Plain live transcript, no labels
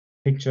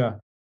picture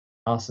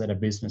us at a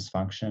business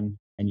function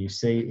and you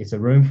see it's a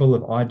room full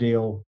of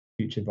ideal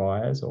future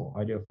buyers or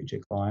ideal future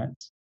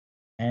clients.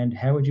 And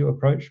how would you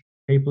approach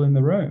people in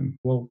the room?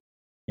 Well,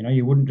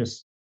 you wouldn't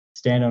just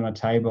stand on a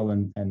table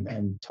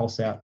and toss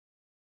out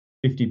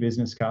 50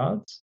 business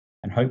cards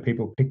and hope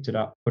people picked it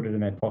up, put it in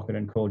their pocket,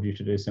 and called you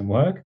to do some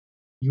work.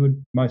 You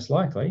would most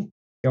likely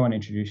go and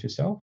introduce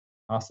yourself,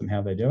 ask them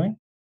how they're doing,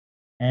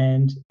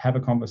 and have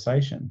a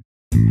conversation.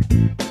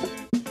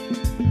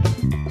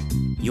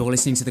 You're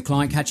listening to the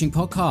Client Catching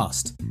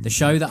Podcast, the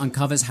show that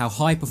uncovers how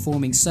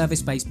high-performing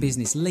service-based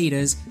business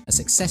leaders are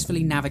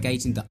successfully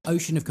navigating the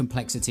ocean of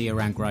complexity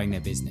around growing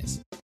their business.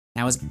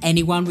 Now, as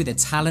anyone with the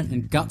talent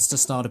and guts to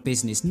start a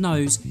business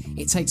knows,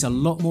 it takes a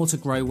lot more to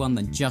grow one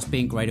than just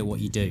being great at what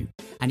you do,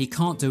 and you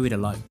can't do it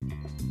alone.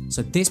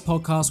 So this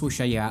podcast will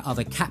show you how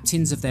other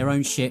captains of their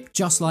own ship,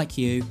 just like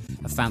you,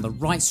 have found the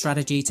right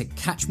strategy to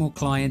catch more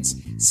clients,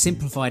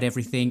 simplified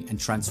everything, and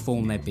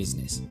transform their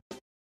business.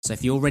 So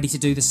if you're ready to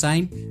do the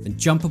same, then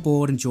jump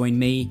aboard and join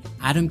me,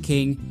 Adam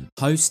King,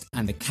 host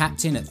and the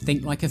captain at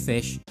Think Like a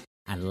Fish,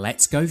 and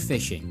let's go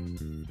fishing.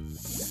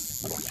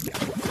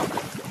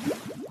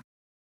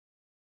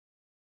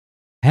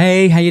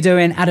 Hey, how you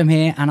doing? Adam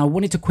here, and I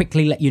wanted to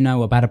quickly let you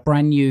know about a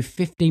brand new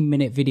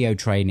 15-minute video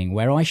training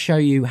where I show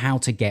you how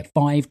to get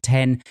 5,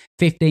 10,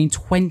 15,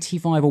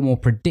 25 or more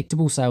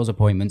predictable sales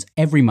appointments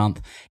every month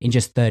in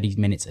just 30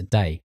 minutes a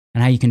day.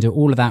 And how you can do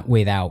all of that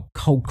without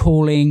cold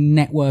calling,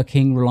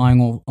 networking,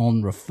 relying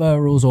on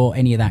referrals or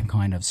any of that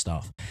kind of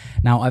stuff.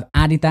 Now, I've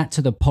added that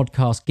to the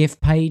podcast gift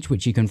page,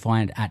 which you can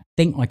find at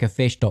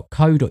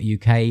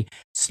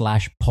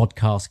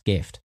thinklikeafish.co.uk/podcast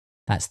gift.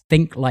 That's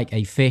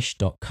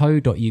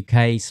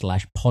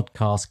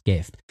thinklikeafish.co.uk/podcast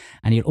gift.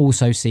 And you'll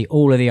also see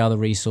all of the other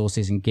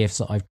resources and gifts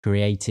that I've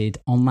created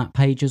on that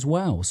page as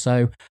well.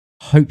 So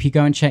hope you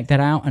go and check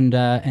that out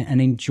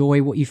and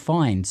enjoy what you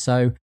find.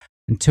 So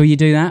until you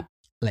do that,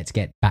 let's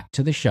get back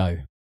to the show.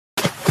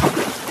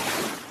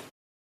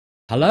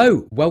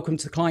 Hello, welcome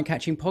to the Client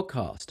Catching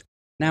Podcast.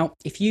 Now,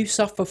 if you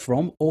suffer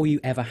from, or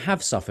you ever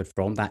have suffered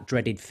from, that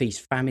dreaded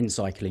feast-famine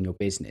cycle in your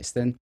business,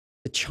 then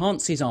the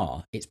chances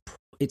are it's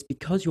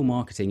because your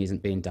marketing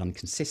isn't being done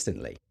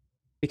consistently.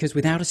 Because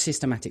without a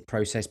systematic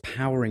process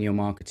powering your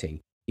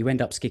marketing, you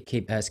end up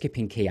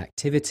skipping key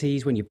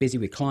activities when you're busy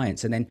with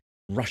clients and then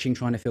rushing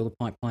trying to fill the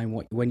pipeline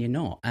when you're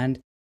not.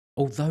 And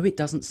although it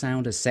doesn't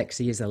sound as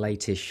sexy as the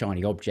latest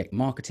shiny object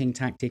marketing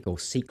tactic or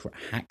secret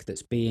hack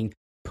that's being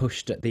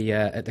pushed at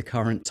the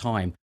current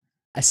time,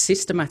 a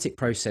systematic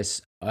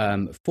process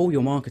for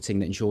your marketing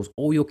that ensures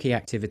all your key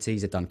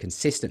activities are done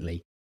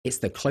consistently, it's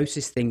the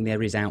closest thing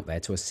there is out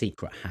there to a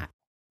secret hack.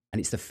 And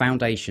it's the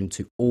foundation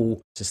to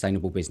all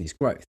sustainable business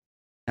growth.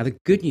 Now, the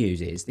good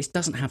news is this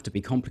doesn't have to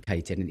be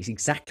complicated, and it's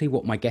exactly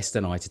what my guest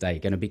and I today are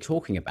going to be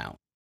talking about.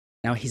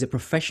 Now, he's a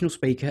professional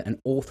speaker and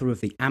author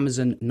of the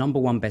Amazon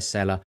 #1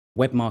 bestseller,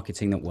 Web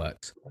Marketing That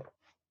Works.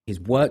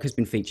 His work has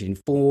been featured in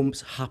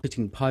Forbes,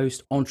 Huffington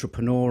Post,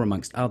 Entrepreneur,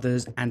 amongst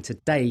others, and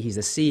today he's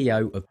the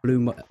CEO of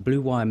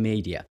Blue Wire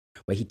Media,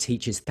 where he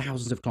teaches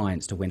thousands of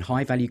clients to win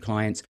high-value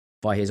clients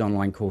via his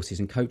online courses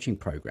and coaching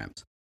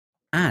programs.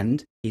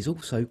 And he's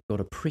also got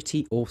a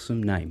pretty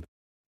awesome name.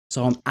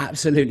 So I'm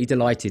absolutely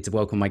delighted to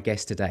welcome my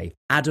guest today,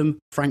 Adam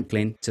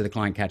Franklin, to the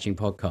Client Catching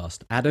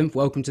Podcast. Adam,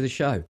 welcome to the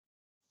show.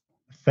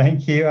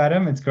 Thank you,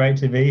 Adam. It's great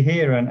to be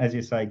here. And as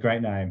you say,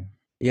 great name.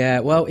 Yeah,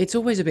 well, it's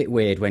always a bit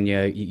weird when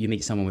you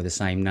meet someone with the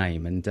same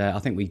name. And I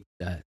think we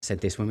said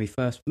this when we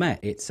first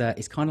met. It's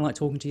kind of like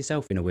talking to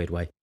yourself in a weird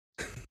way.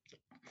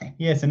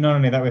 Yes, and not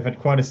only that, we've had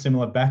quite a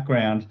similar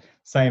background,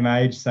 same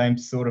age, same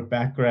sort of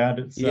background.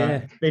 It's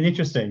been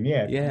interesting.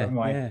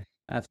 Yeah,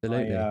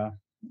 absolutely.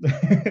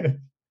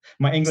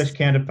 My English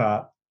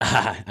counterpart.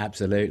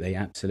 Absolutely.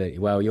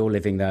 Well, you're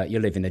living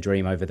the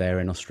dream over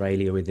there in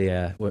Australia with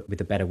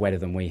the better weather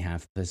than we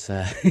have. That's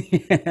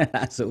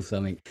all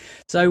something.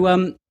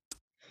 So,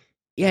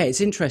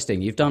 it's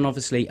interesting. You've done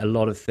obviously a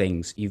lot of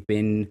things. You've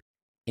been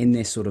in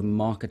this sort of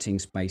marketing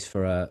space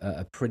for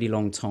a pretty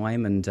long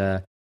time,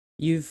 and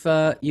you've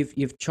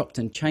chopped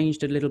and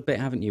changed a little bit,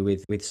 haven't you,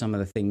 with some of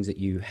the things that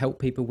you help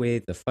people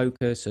with, the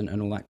focus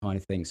and all that kind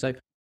of thing. So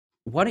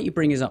why don't you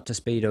bring us up to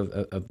speed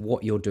of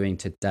what you're doing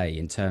today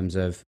in terms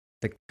of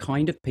the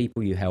kind of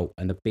people you help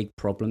and the big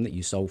problem that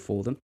you solve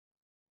for them?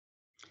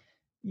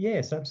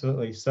 Yes,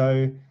 absolutely.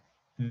 So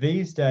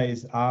these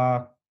days,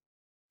 our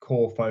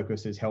core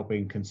focus is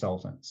helping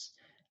consultants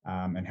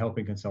and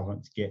helping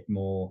consultants get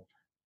more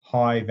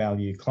high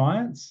value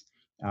clients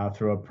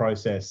through a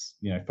process,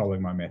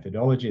 following my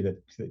methodology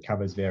that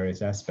covers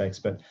various aspects,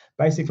 but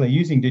basically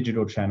using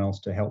digital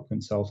channels to help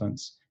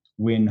consultants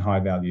win high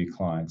value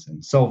clients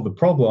and solve the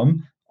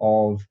problem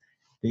of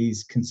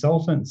these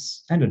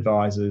consultants and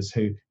advisors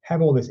who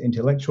have all this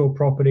intellectual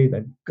property.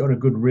 They've got a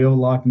good real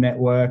life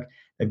network.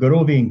 They've got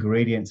all the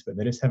ingredients, but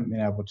they just haven't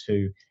been able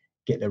to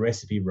get the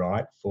recipe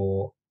right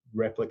for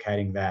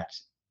replicating that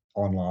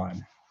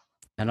online.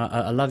 And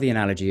I love the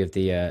analogy of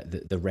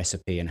the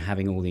recipe and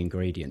having all the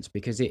ingredients,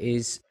 because it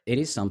is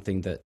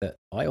something that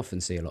I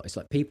often see a lot. It's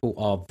like people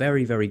are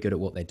very, very good at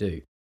what they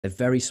do, They're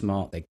very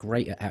smart. They're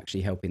great at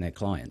actually helping their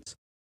clients.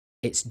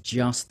 It's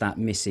just that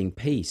missing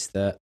piece,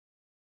 that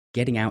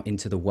getting out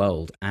into the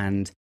world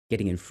and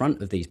getting in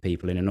front of these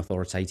people in an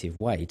authoritative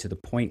way, to the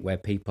point where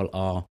people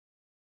are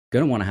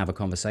going to want to have a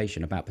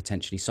conversation about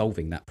potentially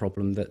solving that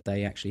problem that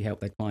they actually help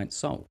their clients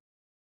solve.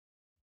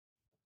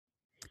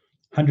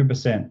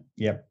 100%.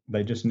 Yep.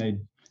 They just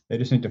need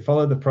to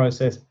follow the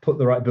process, put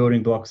the right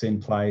building blocks in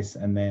place,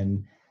 and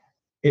then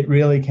it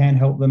really can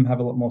help them have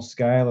a lot more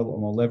scale, a lot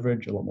more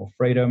leverage, a lot more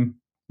freedom,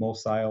 more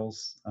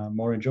sales,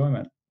 more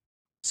enjoyment.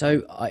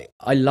 So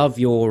I love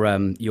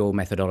your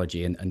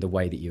methodology and the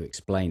way that you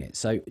explain it.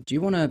 So do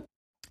you want to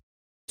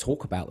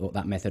talk about what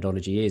that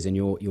methodology is and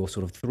your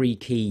sort of three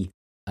key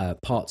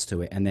parts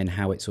to it, and then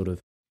how it sort of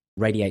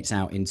radiates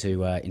out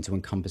into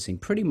encompassing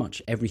pretty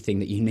much everything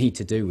that you need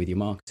to do with your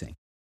marketing?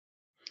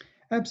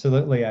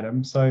 Absolutely,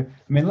 Adam. So, I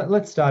mean,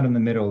 let's start in the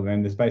middle.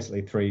 And there's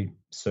basically three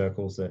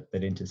circles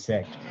that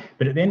intersect.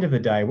 But at the end of the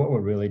day, what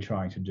we're really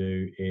trying to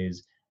do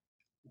is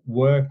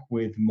work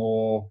with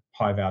more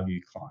high value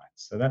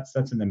clients. So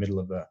that's in the middle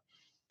of the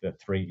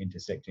three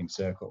intersecting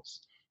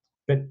circles.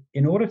 But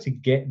in order to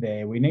get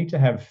there, we need to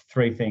have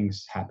three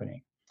things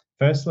happening.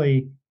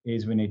 Firstly,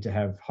 is we need to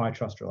have high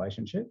trust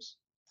relationships.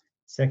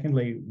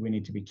 Secondly, we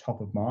need to be top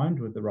of mind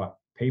with the right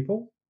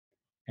people.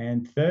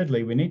 And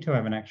thirdly, we need to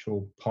have an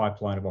actual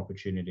pipeline of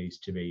opportunities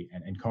to be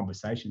and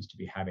conversations to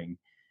be having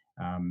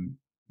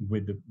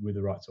with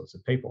the right sorts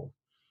of people.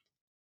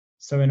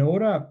 So in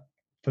order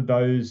for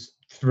those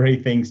three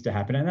things to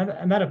happen,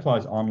 and that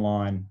applies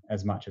online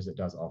as much as it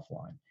does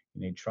offline.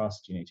 You need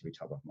trust, you need to be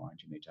top of mind,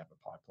 you need to have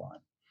a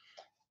pipeline.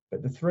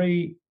 But the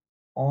three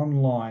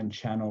online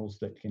channels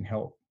that can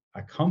help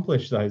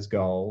accomplish those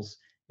goals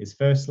is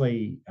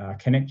firstly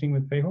connecting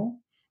with people.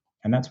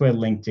 And that's where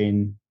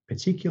LinkedIn,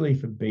 particularly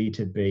for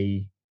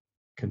B2B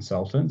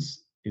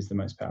consultants, is the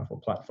most powerful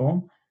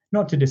platform.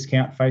 Not to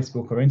discount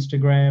Facebook or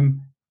Instagram,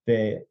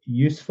 they're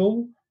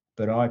useful,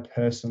 but I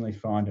personally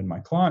find, and my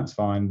clients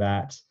find,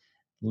 that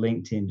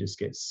LinkedIn just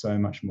gets so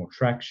much more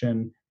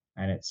traction,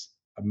 and it's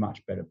a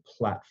much better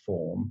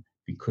platform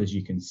because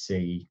you can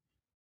see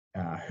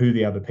who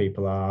the other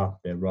people are,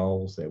 their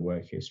roles, their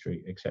work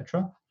history,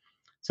 etc.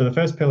 So the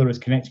first pillar is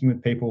connecting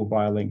with people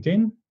via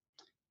LinkedIn.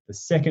 The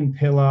second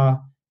pillar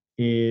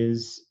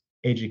is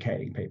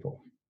educating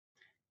people.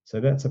 So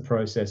that's a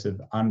process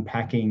of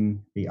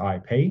unpacking the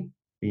IP,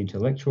 the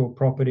intellectual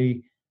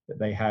property that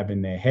they have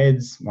in their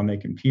heads, on their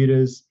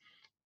computers,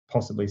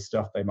 possibly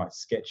stuff they might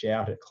sketch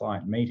out at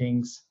client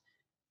meetings,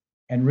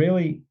 and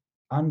really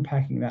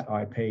unpacking that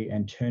IP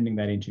and turning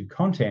that into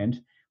content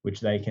which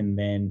they can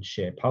then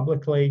share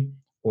publicly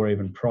or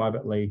even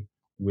privately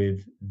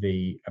with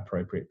the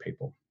appropriate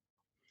people.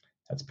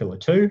 That's pillar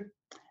two.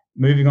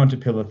 Moving on to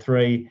pillar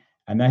three,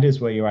 and that is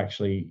where you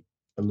actually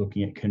are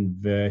looking at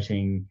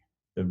converting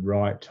the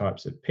right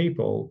types of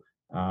people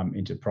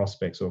into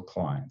prospects or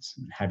clients,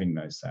 and having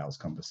those sales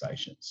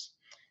conversations.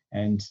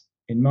 And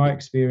in my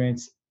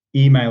experience,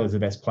 email is the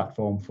best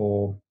platform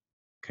for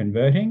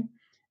converting.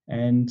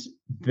 And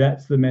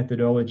that's the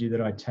methodology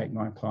that I take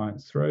my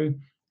clients through.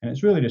 And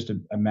it's really just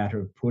a matter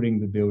of putting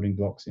the building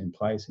blocks in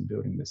place and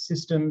building the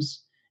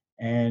systems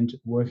and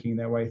working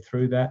their way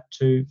through that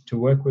to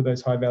work with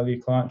those high value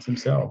clients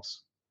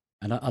themselves.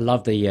 And I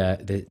love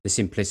the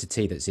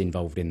simplicity that's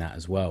involved in that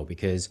as well,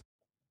 because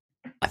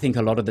I think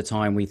a lot of the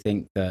time we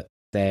think that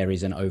there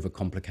is an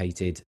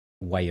overcomplicated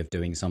way of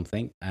doing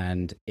something,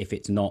 and if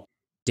it's not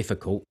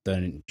difficult,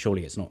 then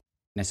surely it's not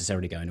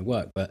necessarily going to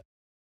work. But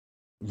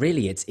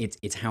really,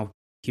 it's how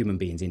human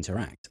beings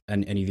interact,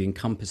 and you've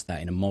encompassed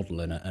that in a model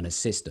and a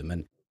system.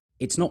 And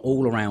it's not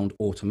all around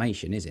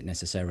automation, is it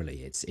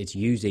necessarily? It's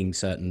using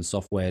certain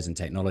softwares and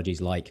technologies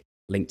like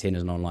LinkedIn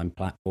as an online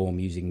platform,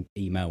 using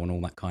email and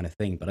all that kind of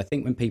thing. But I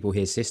think when people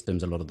hear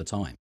systems a lot of the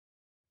time,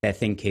 they're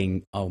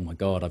thinking, oh my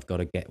God, I've got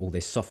to get all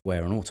this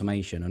software and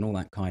automation and all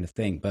that kind of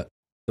thing. But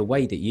the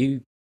way that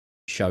you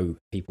show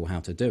people how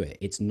to do it,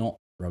 it's not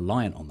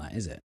reliant on that,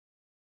 is it?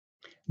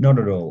 Not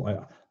at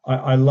all.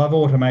 I love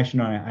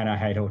automation and I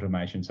hate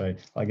automation. So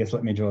I guess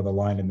let me draw the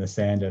line in the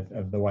sand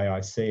of the way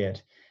I see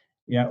it.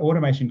 You know,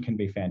 automation can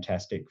be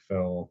fantastic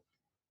for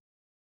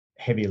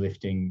heavy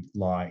lifting,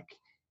 like,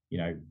 you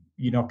know,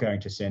 you're not going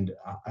to send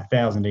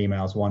 1,000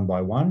 emails one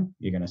by one.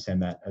 You're going to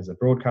send that as a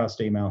broadcast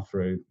email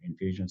through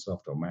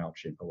Infusionsoft or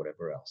MailChimp or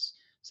whatever else.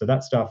 So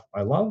that stuff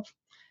I love.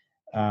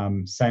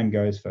 Same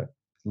goes for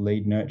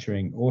lead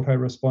nurturing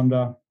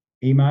autoresponder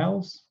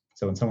emails.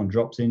 So when someone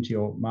drops into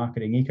your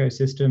marketing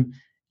ecosystem,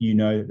 you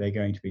know that they're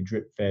going to be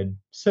drip fed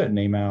certain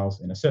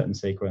emails in a certain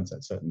sequence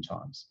at certain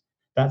times.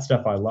 That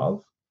stuff I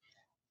love.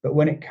 But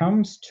when it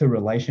comes to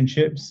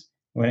relationships,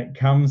 when it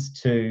comes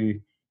to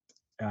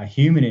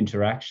human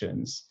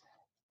interactions,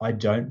 I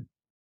don't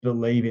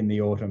believe in the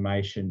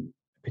automation,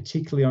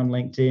 particularly on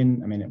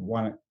LinkedIn. I mean,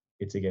 one,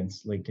 it's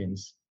against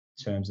LinkedIn's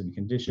terms and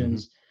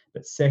conditions,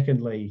 but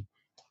secondly,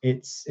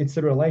 it's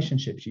the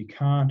relationships. You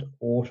can't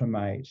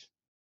automate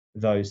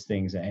those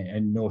things,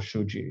 and nor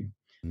should you.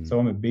 So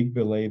I'm a big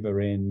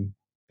believer in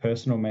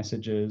personal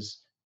messages,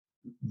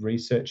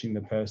 researching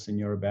the person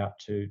you're about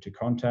to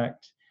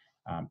contact,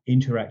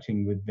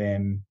 interacting with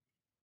them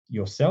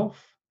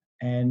yourself,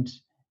 and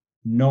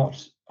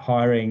not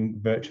hiring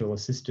virtual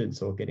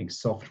assistants or getting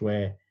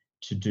software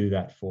to do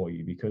that for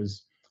you.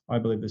 Because I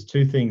believe there's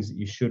two things that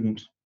you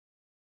shouldn't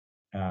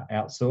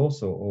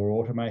outsource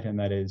or automate, and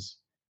that is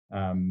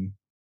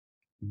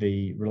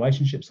the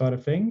relationship side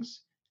of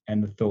things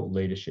and the thought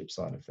leadership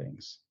side of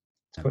things.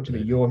 It's got to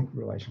be your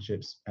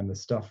relationships and the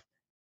stuff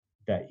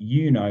that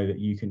you know that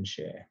you can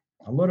share.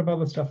 A lot of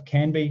other stuff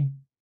can be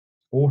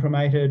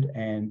automated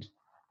and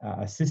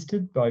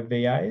assisted by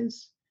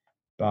VAs,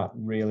 but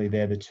really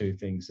they're the two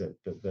things that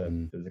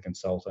the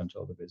consultant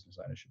or the business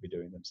owner should be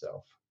doing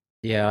themselves.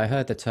 Yeah, I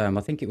heard the term.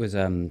 I think it was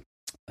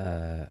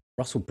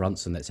Russell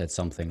Brunson that said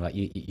something like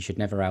you should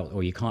never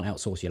you can't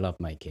outsource your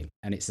lovemaking,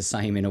 and it's the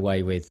same in a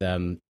way with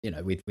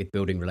with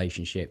building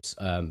relationships,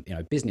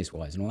 business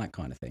wise and all that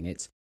kind of thing.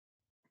 It's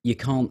you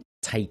can't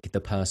take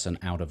the person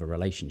out of a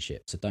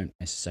relationship, so don't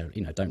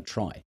necessarily don't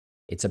try.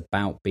 It's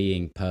about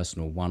being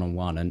personal, one on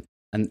one,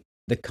 and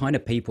the kind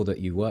of people that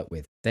you work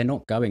with, they're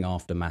not going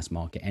after mass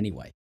market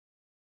anyway,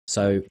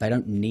 so they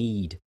don't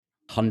need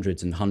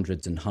hundreds and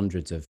hundreds and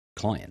hundreds of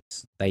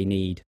clients. They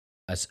need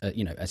a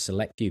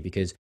select few,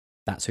 because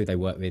that's who they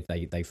work with.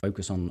 They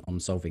focus on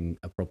solving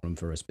a problem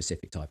for a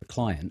specific type of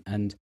client.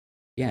 And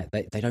yeah,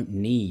 they don't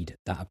need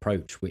that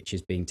approach, which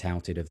is being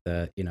touted of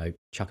the,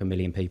 chuck 1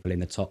 million people in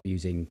the top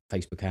using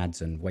Facebook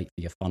ads and wait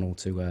for your funnel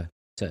to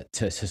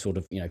sort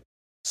of,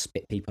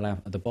 spit people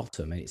out at the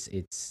bottom.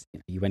 It's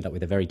you end up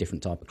with a very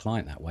different type of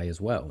client that way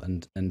as well.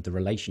 And the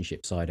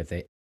relationship side of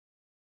it,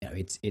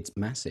 it's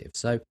massive.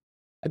 So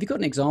have you got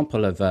an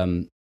example of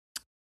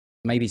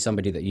maybe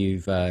somebody that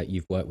you've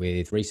worked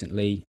with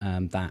recently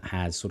that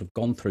has sort of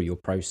gone through your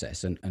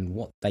process and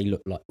what they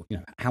look like,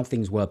 how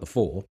things were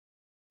before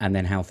and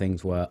then how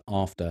things were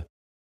after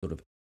sort of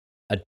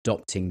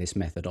adopting this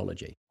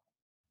methodology?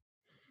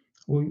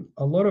 Well,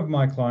 a lot of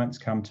my clients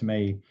come to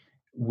me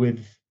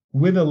with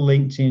a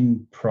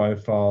LinkedIn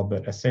profile,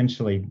 but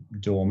essentially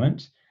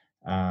dormant.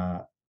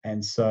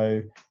 And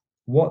so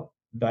what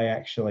they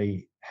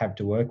actually have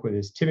to work with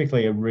is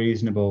typically a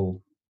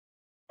reasonable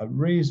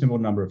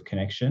number of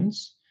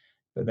connections,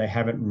 but they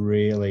haven't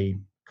really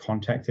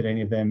contacted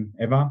any of them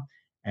ever,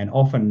 and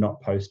often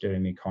not posted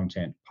any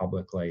content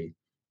publicly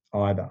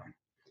either.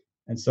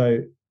 And so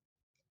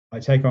I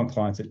take on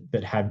clients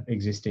that have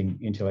existing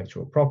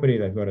intellectual property.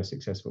 They've got a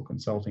successful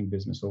consulting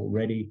business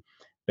already,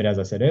 but as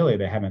I said earlier,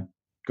 they haven't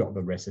got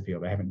the recipe or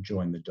they haven't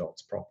joined the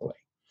dots properly.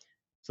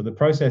 So the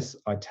process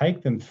I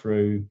take them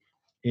through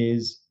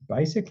is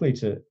basically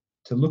to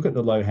look at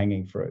the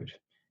low-hanging fruit,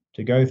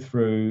 to go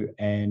through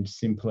and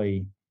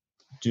simply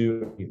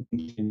do a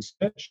LinkedIn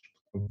search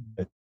of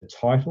the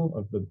title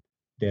of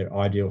their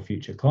ideal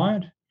future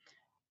client,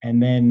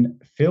 and then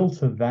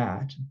filter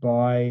that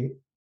by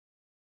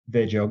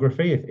their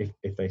geography,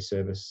 if they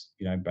service,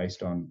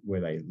 based on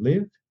where they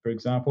live, for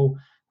example,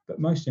 but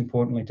most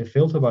importantly, to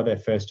filter by their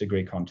first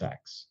degree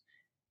contacts.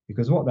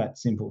 Because what that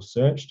simple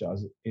search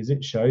does is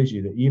it shows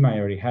you that you may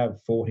already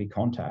have 40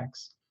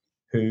 contacts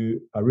who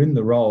are in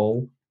the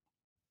role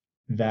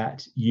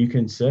that you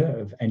can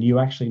serve, and you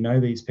actually know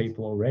these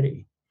people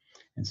already.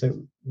 And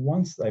so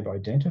once they've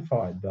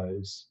identified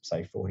those,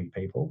 say, 40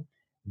 people,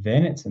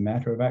 then it's a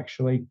matter of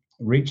actually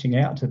reaching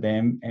out to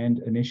them and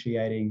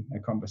initiating a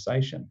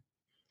conversation.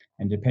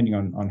 And depending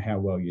on how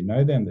well you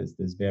know them,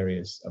 there's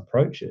various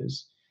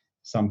approaches.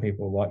 Some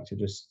people like to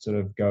just sort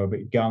of go a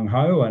bit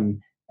gung-ho and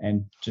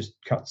just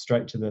cut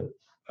straight to the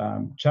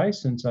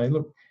chase and say,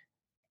 look,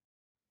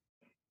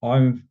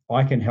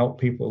 I can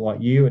help people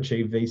like you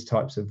achieve these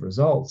types of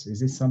results. Is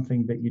this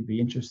something that you'd be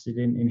interested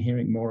in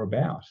hearing more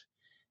about?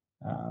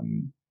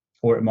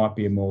 Or it might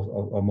be a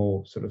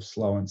more sort of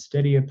slow and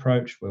steady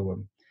approach where we're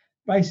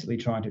basically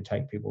trying to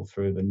take people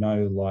through the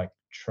know, like,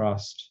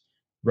 trust,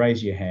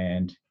 raise your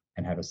hand,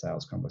 and have a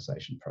sales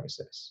conversation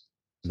process.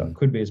 So it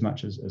could be as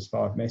much as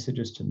 5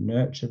 messages to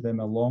nurture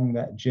them along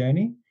that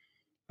journey.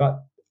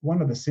 But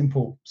one of the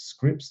simple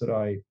scripts that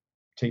I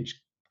teach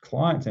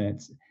clients, and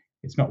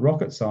it's not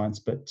rocket science,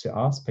 but to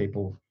ask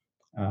people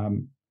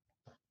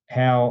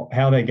how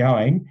they're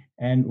going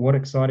and what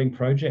exciting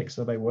projects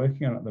are they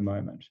working on at the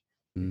moment,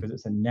 because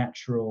it's a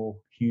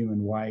natural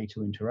human way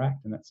to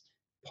interact, and that's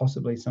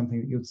possibly something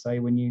that you'd say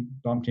when you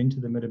bumped into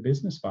them at a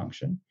business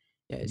function.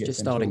 Yeah, it's just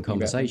starting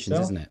conversations,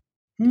 isn't it?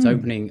 It's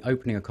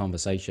opening a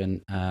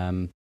conversation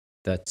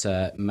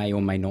that may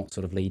or may not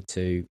sort of lead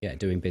to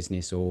doing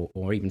business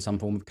or even some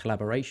form of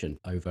collaboration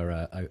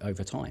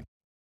over time.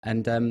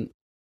 And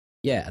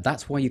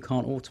that's why you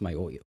can't automate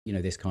or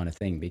this kind of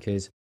thing,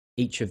 because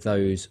each of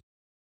those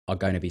are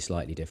going to be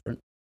slightly different.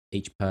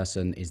 Each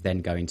person is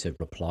then going to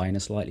reply in a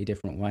slightly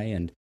different way,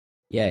 and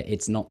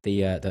it's not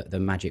the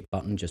magic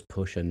button, just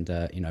push and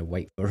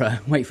wait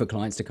for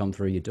clients to come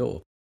through your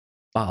door.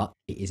 But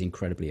it is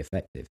incredibly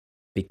effective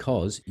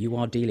because you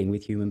are dealing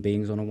with human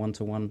beings on a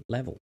one-to-one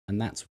level, and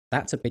that's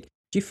a big.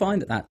 Do you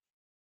find that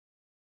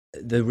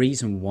the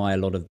reason why a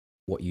lot of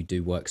what you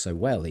do works so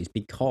well is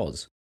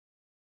because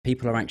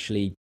people are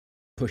actually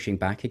pushing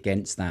back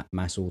against that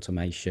mass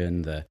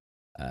automation, the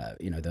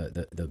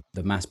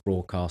mass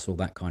broadcast, all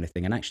that kind of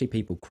thing, and actually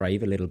people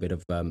crave a little bit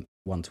of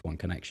one-to-one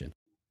connection?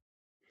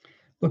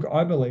 Look,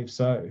 I believe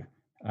so.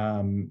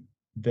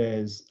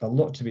 There's a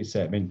lot to be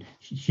said. I mean,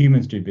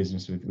 humans do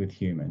business with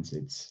humans.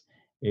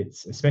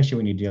 It's especially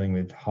when you're dealing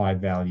with high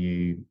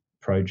value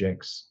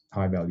projects,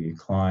 high value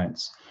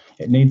clients.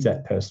 It needs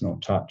that personal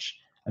touch.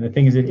 And the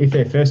thing is, if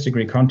they're first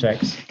degree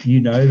contacts,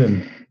 you know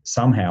them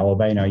somehow, or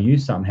they know you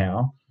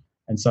somehow,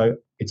 and so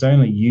it's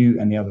only you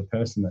and the other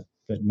person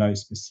that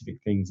knows specific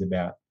things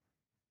about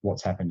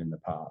what's happened in the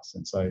past.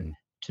 And so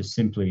to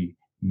simply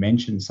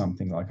mention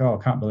something like, "Oh,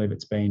 I can't believe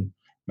it's been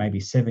maybe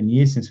 7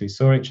 years since we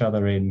saw each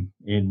other in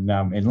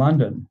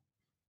London,"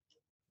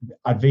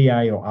 a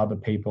VA or other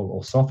people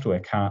or software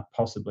can't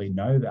possibly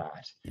know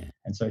that. Yeah.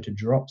 And so to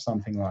drop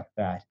something like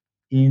that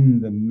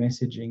in the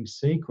messaging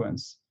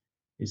sequence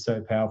is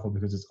so powerful,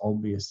 because it's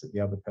obvious that the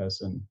other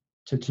person,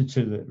 to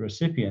the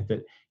recipient,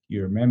 that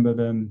you remember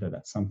them, that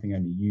that's something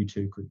only you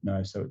two could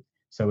know.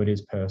 So it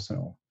is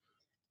personal.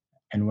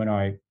 And when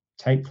I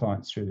take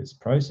clients through this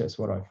process,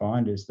 what I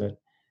find is that,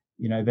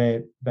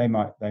 they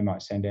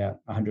might send out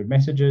 100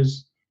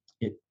 messages.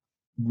 It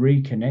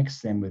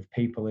reconnects them with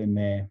people in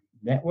their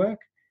network,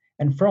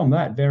 and from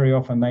that, very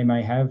often they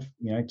may have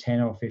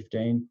 10 or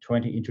 15,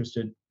 20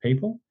 interested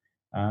people,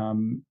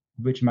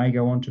 which may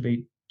go on to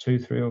be 2,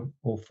 3,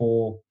 or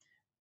 4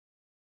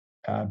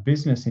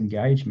 business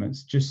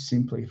engagements, just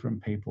simply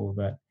from people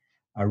that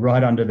are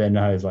right under their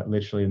nose, like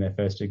literally in their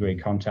first degree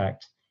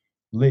contact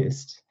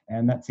list.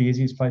 And that's the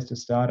easiest place to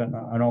start, and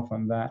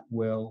often that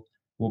will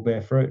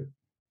bear fruit.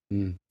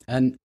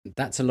 And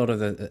that's a lot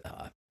of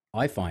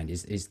I find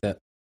is that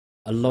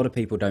a lot of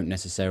people don't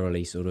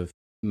necessarily sort of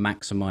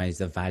maximize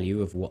the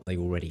value of what they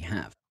already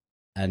have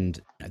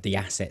and the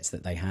assets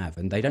that they have,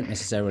 and they don't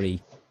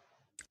necessarily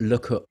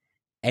look at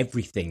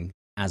everything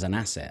as an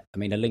asset. I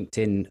mean, a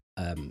LinkedIn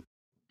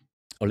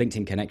or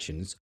LinkedIn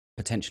connections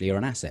potentially are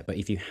an asset, but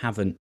if you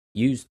haven't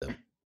used them,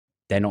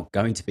 they're not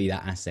going to be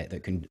that asset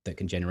that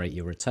can generate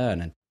your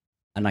return.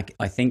 And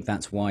I think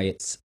that's why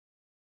it's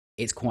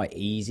quite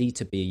easy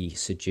to be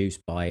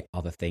seduced by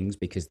other things,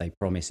 because they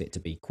promise it to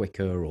be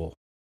quicker or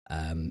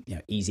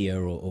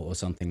easier or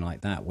something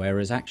like that.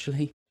 Whereas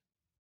actually,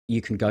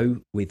 you can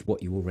go with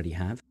what you already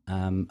have.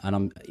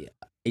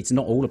 It's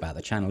not all about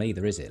the channel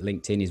either, is it?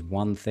 LinkedIn is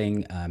one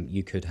thing.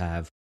 You could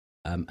have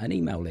an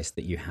email list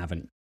that you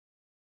haven't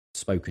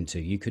spoken to.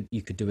 You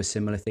could do a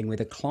similar thing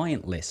with a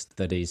client list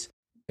that is,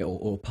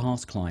 or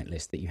past client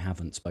list that you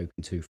haven't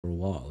spoken to for a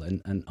while.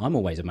 And I'm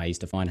always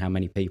amazed to find how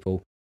many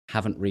people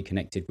haven't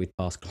reconnected with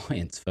past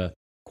clients for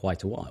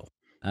quite a while.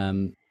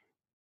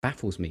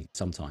 Baffles me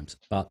sometimes,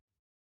 but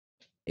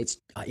it's,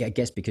 I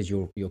guess, because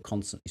you're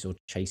constantly sort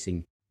of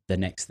chasing the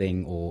next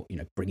thing, or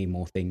bringing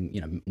more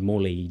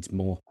more leads,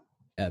 more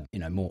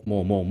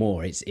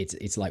more.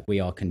 It's like we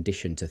are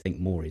conditioned to think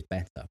more is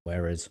better,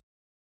 whereas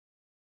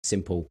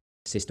simple,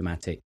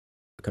 systematic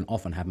can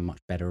often have a much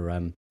better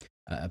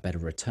a better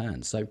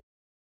return. So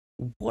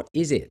what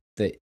is it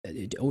that,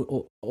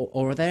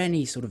 or are there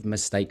any sort of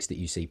mistakes that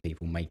you see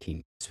people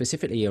making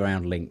specifically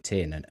around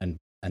LinkedIn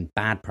and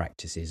bad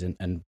practices,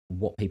 and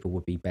what people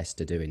would be best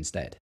to do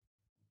instead?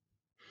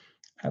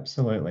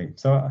 Absolutely.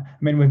 So, I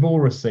mean, we've all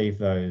received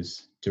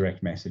those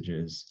direct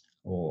messages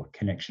or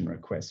connection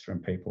requests from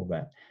people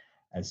that,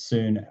 as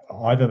soon,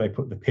 either they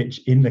put the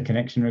pitch in the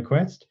connection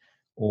request,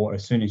 or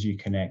as soon as you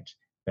connect,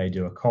 they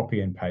do a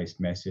copy and paste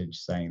message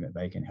saying that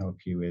they can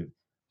help you with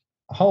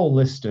a whole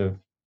list of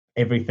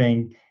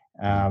everything.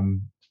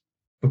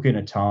 Book in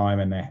a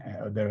time, and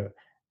they're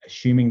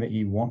assuming that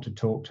you want to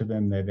talk to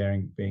them.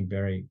 They're being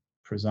very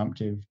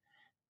presumptive,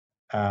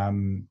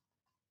 and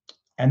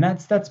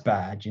that's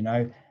bad,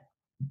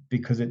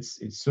 because it's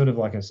sort of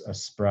like a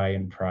spray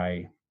and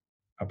pray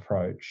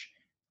approach,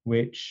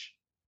 which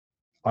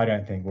I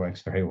don't think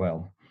works very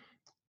well.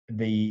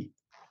 The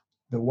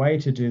way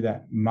to do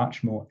that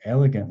much more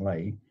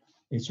elegantly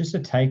is just to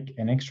take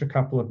an extra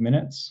couple of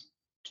minutes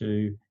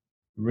to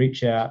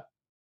reach out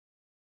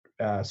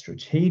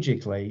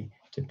strategically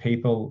to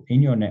people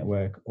in your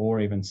network, or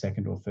even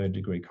second or third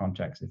degree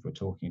contacts if we're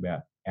talking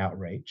about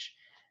outreach,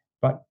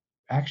 but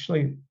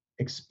actually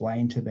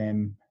explain to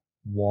them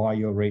why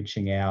you're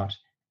reaching out,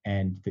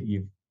 and that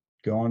you've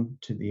gone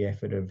to the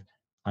effort of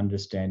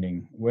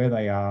understanding where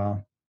they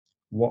are,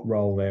 what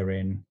role they're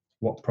in,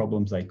 what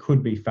problems they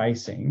could be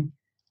facing.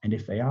 And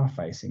if they are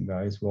facing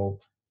those, well,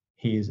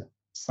 here's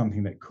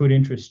something that could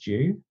interest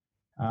you.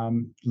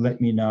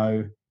 Let me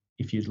know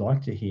if you'd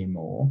like to hear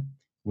more,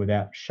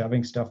 without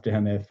shoving stuff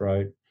down their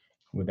throat,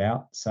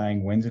 without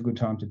saying when's a good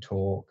time to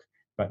talk,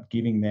 but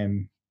giving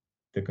them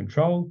the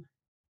control,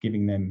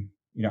 giving them,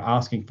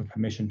 asking for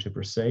permission to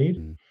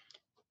proceed.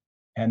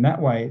 And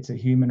that way, it's a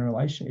human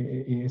relation.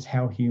 It is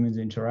how humans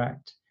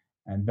interact.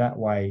 And that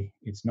way,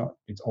 it's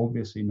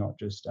obviously not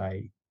just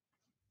a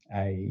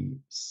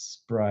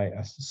spray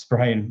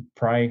and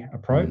pray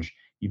approach.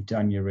 You've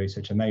done your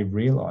research, and they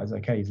realize,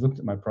 okay, he's looked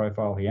at my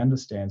profile, he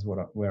understands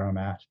where I'm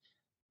at.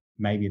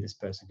 Maybe this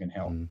person can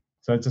help.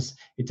 So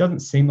it doesn't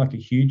seem like a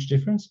huge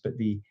difference, but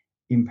the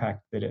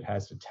impact that it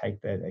has to take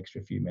that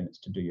extra few minutes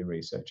to do your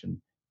research and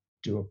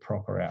do a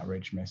proper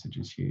outreach message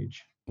is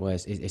huge. Well,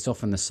 it's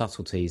often the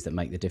subtleties that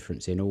make the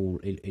difference in all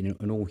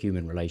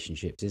human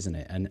relationships, isn't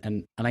it?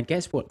 And I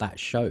guess what that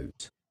shows,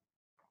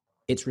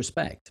 it's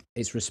respect.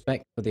 It's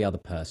respect for the other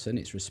person.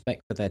 It's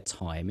respect for their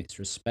time. It's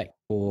respect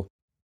for,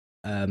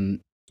 yeah,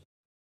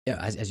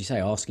 as you say,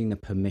 asking the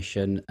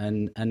permission,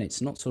 and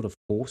it's not sort of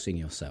forcing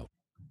yourself,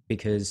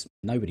 because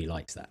nobody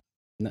likes that.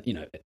 You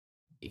know,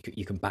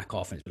 you can back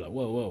off and it's like,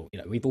 whoa. You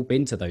know, we've all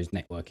been to those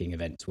networking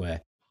events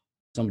where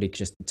somebody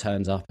just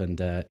turns up and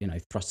you know,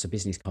 thrusts a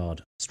business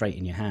card straight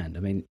in your hand. I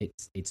mean,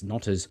 it's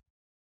not as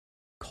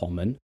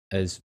common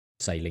as,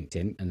 say,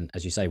 LinkedIn, and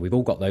as you say, we've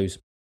all got those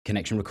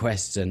connection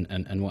requests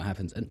and what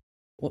happens, and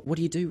what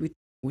do you do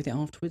with it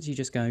afterwards? You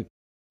just go,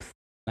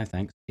 no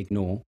thanks,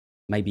 ignore,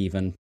 maybe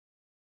even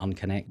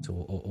unconnect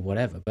or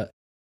whatever. But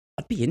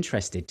I'd be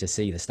interested to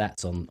see the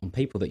stats on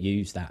people that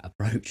use that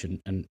approach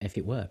and if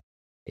it worked.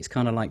 It's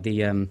kind of like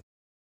the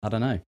I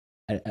don't know,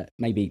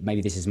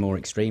 maybe this is a more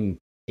extreme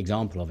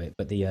example of it,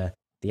 but the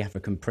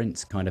African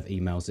Prince kind of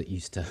emails that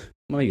used to,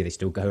 maybe they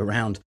still go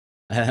around,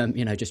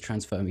 you know, just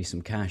transfer me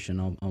some cash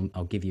and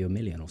I'll give you $1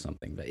 million or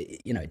something.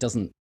 But you know, it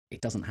doesn't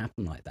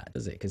happen like that,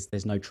 does it? Because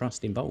there's no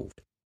trust involved.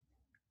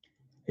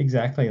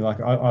 Exactly. Like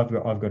I've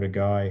got a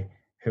guy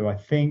who I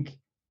think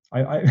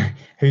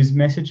who's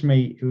messaged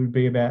me. It would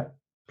be about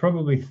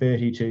probably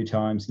 32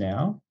 times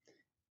now,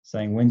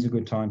 saying when's a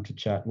good time to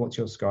chat. What's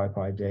your Skype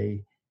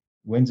ID?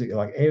 When's it,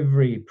 like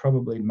every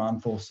probably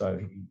month or so.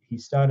 He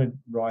started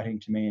writing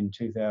to me in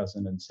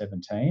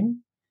 2017,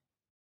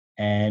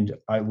 and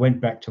I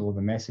went back to all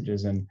the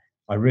messages and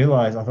I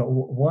realized, I thought,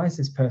 why is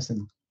this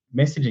person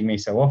messaging me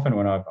so often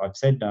when I've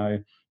said no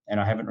and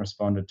I haven't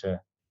responded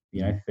to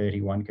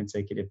 31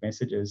 consecutive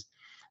messages.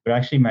 But I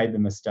actually made the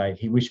mistake.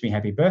 He wished me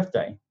happy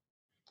birthday.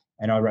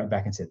 And I wrote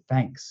back and said,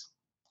 thanks.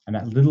 And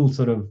that little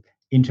sort of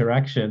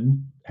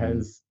interaction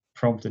has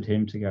prompted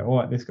him to go, all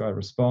right, this guy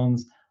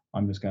responds.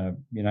 I'm just going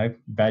to,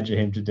 badger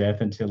him to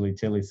death until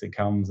he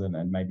succumbs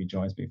and maybe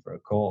joins me for a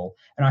call.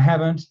 And I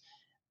haven't.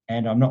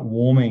 And I'm not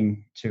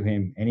warming to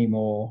him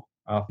anymore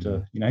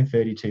after,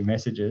 32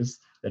 messages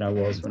than I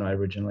was when I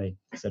originally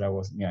said I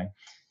wasn't,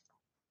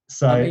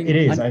 So I mean, it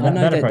is. I know that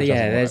that approach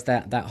doesn't there's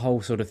work. that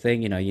whole sort of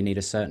thing. You know, you need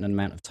a certain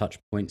amount of touch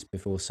points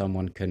before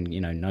someone can,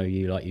 know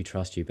you, like you,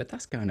 trust you. But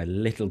that's going a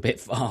little bit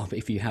far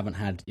if you haven't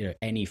had,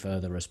 any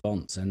further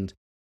response. And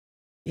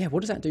yeah,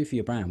 what does that do for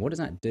your brand? What does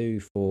that do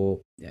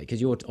for?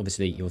 Because you're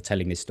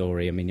telling this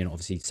story. I mean, you're not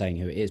obviously saying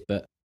who it is,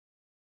 but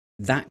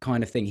that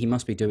kind of thing. He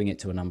must be doing it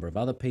to a number of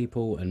other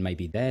people, and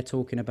maybe they're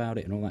talking about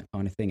it and all that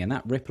kind of thing. And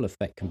that ripple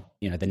effect can,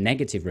 the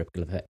negative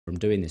ripple effect from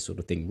doing this sort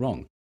of thing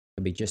wrong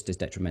can be just as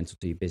detrimental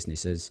to your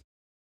business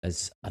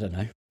as I don't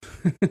know,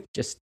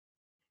 just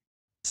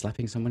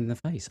slapping someone in the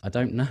face. I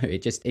don't know.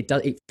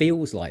 It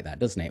feels like that,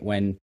 doesn't it?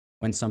 When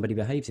somebody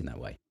behaves in that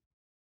way.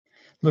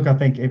 Look, I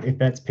think if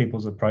that's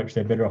people's approach,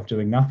 they're better off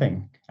doing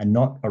nothing and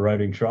not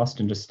eroding trust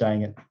and just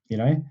staying at,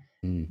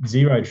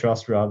 zero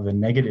trust rather than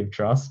negative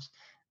trust.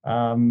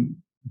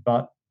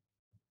 But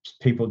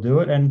people do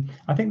it. And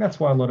I think that's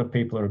why a lot of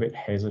people are a bit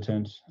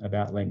hesitant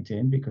about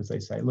LinkedIn, because they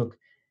say, look,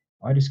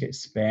 I just get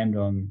spammed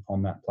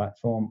on that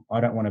platform. I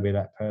don't want to be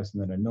that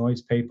person that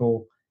annoys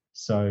people.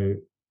 So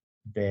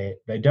they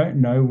don't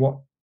know what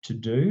to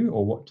do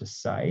or what to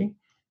say,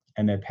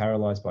 and they're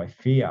paralyzed by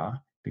fear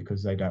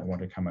because they don't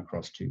want to come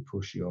across too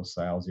pushy or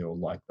salesy or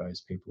like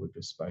those people we've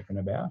just spoken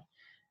about.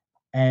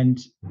 And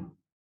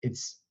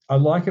I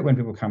like it when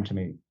people come to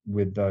me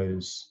with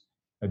those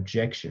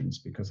objections,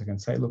 because I can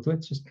say, look,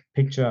 let's just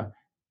picture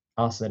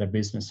us at a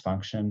business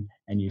function,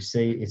 and you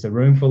see it's a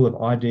room full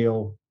of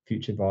ideal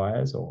future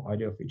buyers or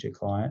ideal future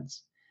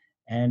clients.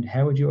 And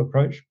how would you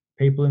approach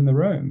people in the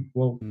room?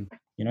 Well,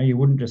 you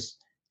wouldn't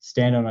just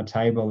stand on a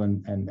table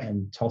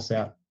and toss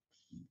out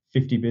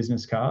 50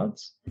 business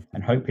cards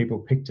and hope people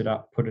picked it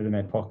up, put it in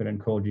their pocket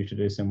and called you to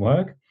do some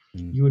work.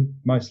 You would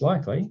most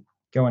likely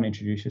go and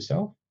introduce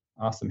yourself,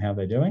 ask them how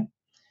they're doing,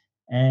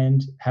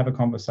 and have a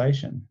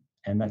conversation.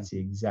 And that's the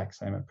exact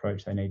same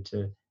approach they need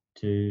to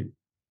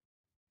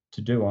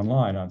do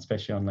online,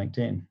 especially on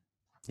LinkedIn.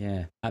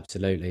 Yeah,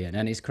 absolutely.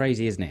 And it's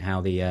crazy, isn't it,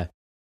 how the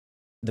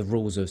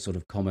rules of sort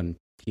of common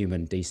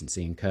human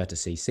decency and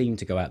courtesy seem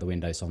to go out the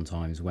window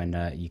sometimes when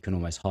you can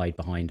almost hide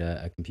behind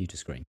a computer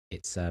screen.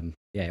 It's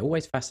it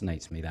always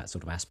fascinates me, that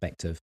sort of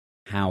aspect of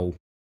how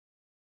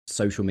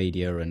social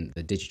media and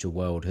the digital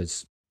world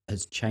has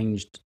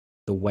changed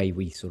the way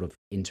we sort of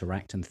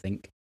interact and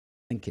think.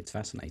 I think it's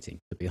fascinating,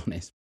 to be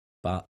honest.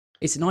 But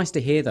it's nice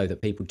to hear, though,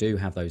 that people do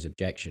have those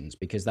objections,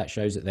 because that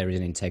shows that there is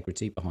an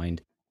integrity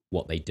behind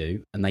what they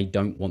do, and they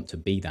don't want to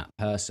be that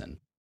person.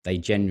 They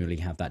genuinely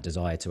have that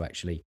desire to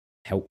actually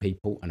help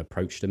people and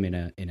approach them in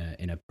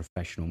a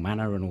professional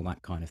manner and all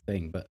that kind of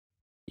thing. But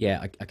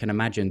yeah, I can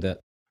imagine that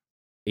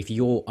if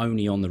you're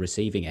only on the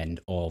receiving end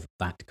of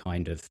that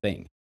kind of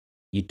thing,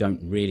 you don't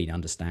really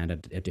understand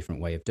a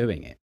different way of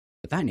doing it.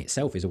 But that in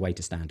itself is a way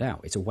to stand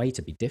out. It's a way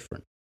to be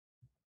different.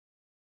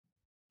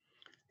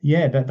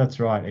 Yeah, that's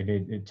right.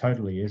 It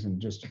totally is, and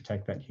just to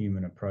take that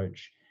human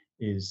approach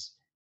is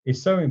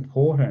is so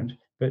important.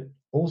 But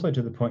also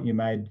to the point you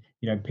made,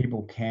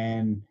 people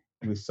can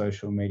with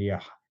social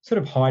media sort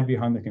of hide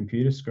behind the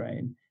computer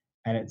screen,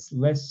 and it's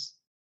less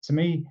to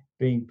me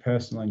being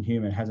personal and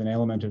human has an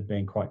element of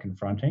being quite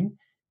confronting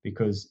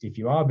because if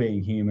you are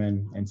being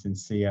human and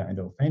sincere and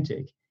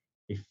authentic,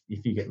 if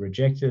you get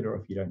rejected or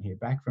if you don't hear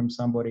back from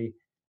somebody,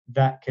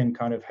 that can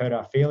kind of hurt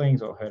our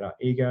feelings or hurt our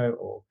ego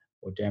or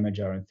damage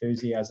our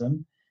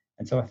enthusiasm.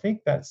 And so I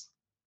think that's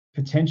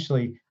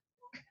potentially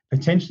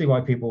potentially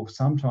why people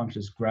sometimes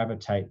just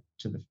gravitate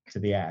to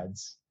the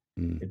ads.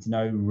 Mm, It's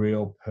no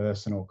real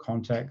personal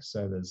contact,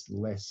 so there's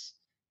less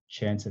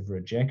chance of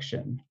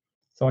rejection.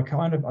 So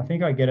I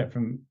think I get it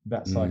from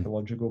that mm,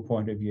 psychological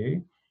point of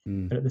view.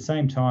 mm, But at the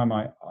same time,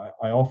 I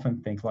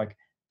often think like,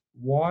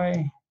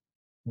 why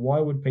why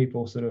would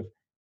people sort of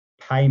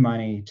pay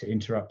money to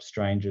interrupt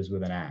strangers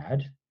with an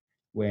ad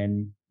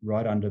when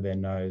right under their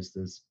nose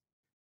there's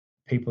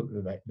people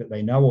that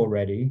they know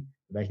already,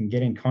 they can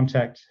get in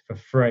contact for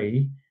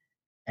free,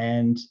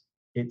 and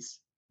it's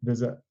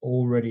there's an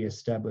already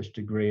established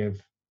degree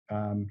of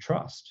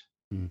trust,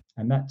 mm.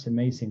 and that to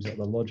me seems like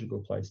the logical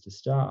place to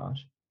start,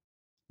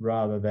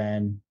 rather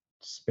than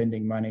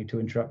spending money to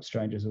interrupt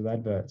strangers with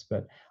adverts.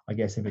 But I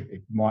guess if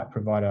it might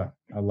provide a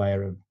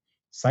layer of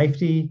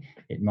safety,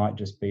 it might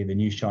just be the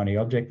new shiny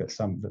object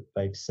that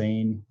they've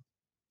seen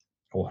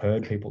or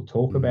heard people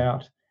talk Mm,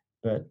 about.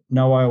 But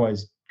no, I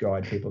always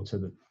guide people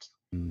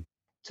mm.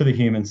 to the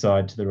human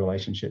side, to the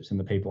relationships and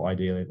the people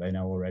ideally they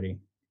know already.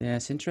 Yeah,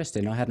 it's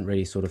interesting. I hadn't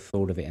really sort of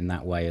thought of it in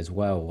that way as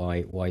well.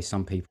 Why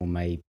some people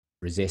may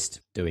resist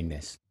doing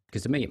this?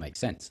 Because to me, it makes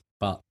sense.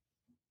 But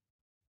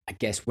I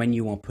guess when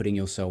you are putting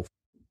yourself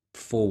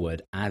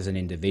forward as an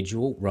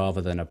individual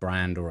rather than a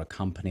brand or a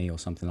company or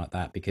something like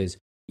that, because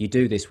you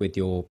do this with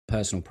your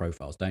personal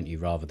profiles, don't you?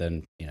 Rather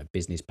than,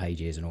 business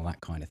pages and all that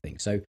kind of thing.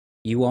 So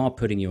you are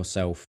putting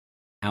yourself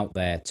out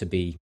there to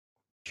be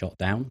shot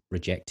down,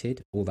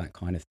 rejected, all that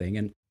kind of thing.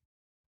 And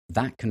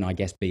that can, I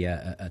guess, be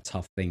a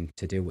tough thing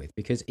to deal with,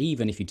 because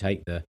even if you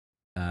take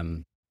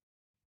um,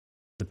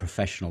 the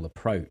professional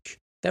approach,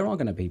 there are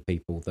going to be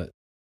people that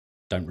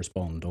don't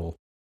respond or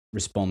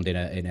respond in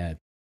a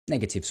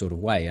negative sort of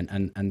way,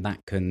 and that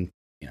can,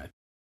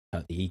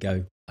 hurt the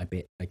ego a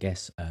bit, I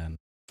guess.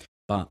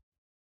 But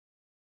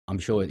I'm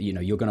sure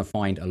you're going to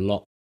find a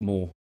lot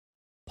more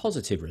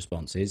positive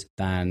responses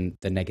than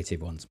the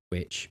negative ones,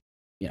 which,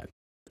 you know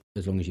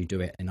as long as you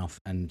do it enough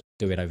and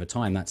do it over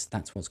time, that's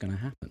what's going to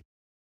happen.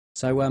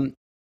 So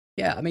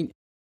yeah, I mean,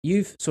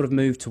 you've sort of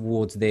moved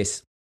towards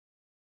this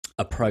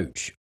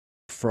approach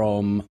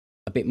from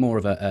a bit more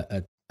of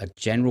a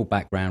general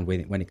background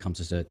when it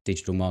comes to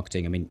digital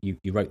marketing. I mean,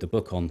 you wrote the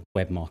book on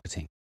web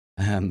marketing,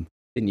 didn't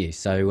you?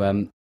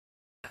 So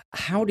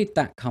how did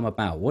that come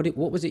about? What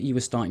was it you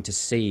were starting to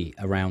see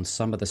around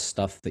some of the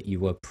stuff that you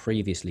were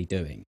previously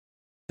doing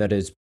that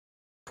has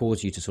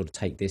caused you to sort of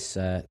take this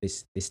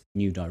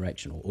new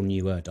direction or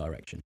newer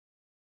direction?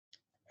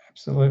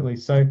 Absolutely.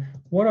 So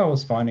what I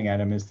was finding,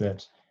 Adam, is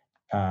that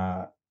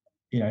uh,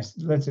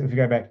 let's if we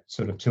go back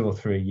sort of 2 or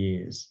 3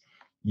 years,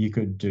 you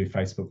could do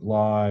Facebook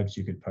Lives,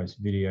 you could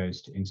post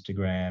videos to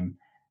Instagram,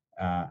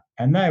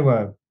 and they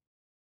were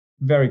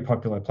very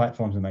popular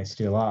platforms, and they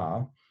still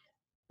are.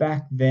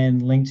 Back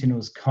then, LinkedIn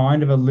was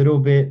kind of a little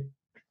bit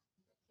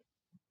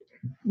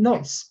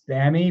not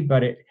spammy,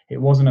 but it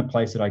wasn't a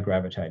place that I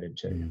gravitated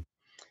to. Mm.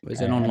 It was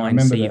an And I online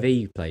remember that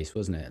CV place,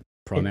 wasn't it?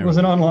 it was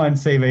an Primarily. online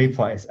CV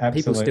place,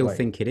 People still absolutely.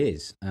 think it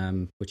is,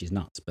 which is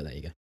nuts, but there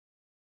you go.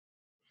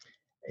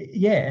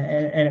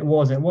 Yeah, and it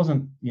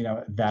wasn't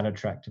that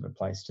attractive a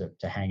place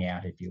to hang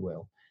out, if you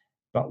will.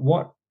 But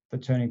what the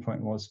turning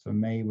point was for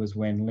me was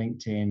when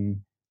LinkedIn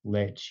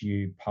let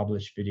you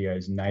publish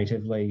videos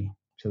natively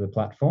to the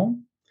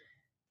platform.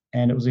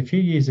 And it was a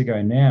few years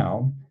ago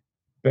now,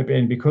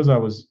 and because I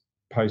was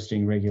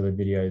posting regular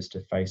videos to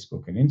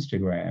Facebook and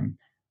Instagram,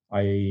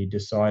 I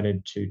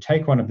decided to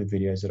take one of the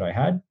videos that I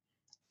had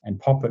and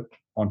pop it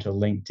onto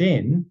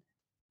LinkedIn.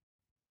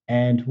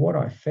 And what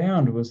I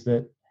found was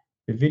that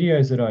the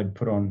videos that I'd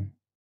put on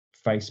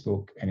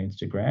Facebook and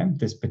Instagram,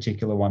 this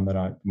particular one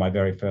my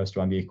very first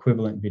one, the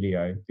equivalent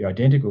video, the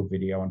identical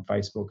video on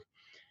Facebook,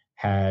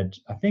 had,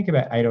 I think,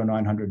 about 800 or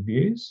 900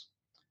 views.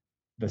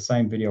 The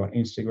same video on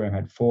Instagram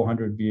had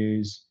 400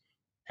 views.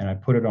 And I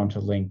put it onto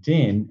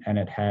LinkedIn and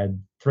it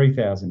had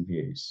 3,000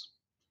 views.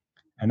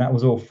 And that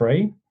was all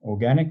free,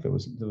 organic. There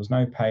was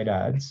no paid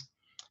ads.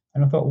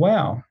 And I thought,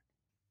 wow,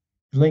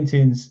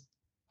 LinkedIn's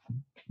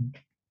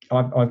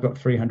I've got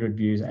 300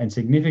 views and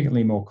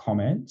significantly more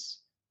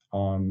comments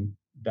on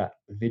that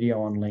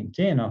video on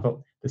LinkedIn. I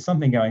thought there's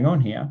something going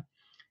on here.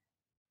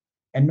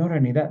 And not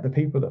only that, the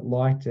people that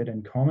liked it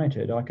and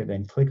commented, I could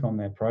then click on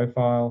their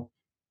profile.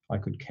 I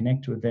could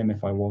connect with them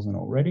if I wasn't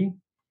already.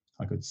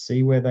 I could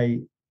see where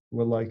they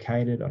were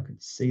located. I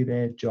could see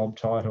their job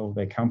title,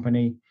 their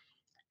company,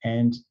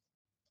 and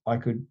I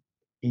could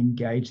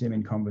engage them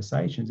in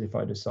conversations if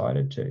I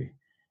decided to.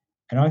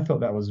 And I thought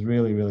that was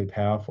really, really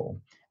powerful.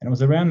 And it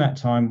was around that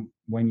time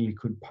when you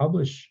could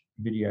publish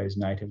videos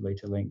natively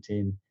to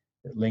LinkedIn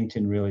that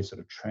LinkedIn really sort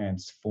of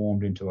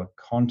transformed into a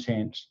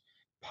content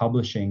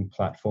publishing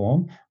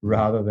platform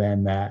rather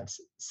than that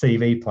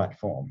CV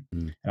platform.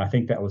 Mm. And I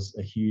think that was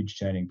a huge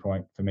turning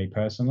point for me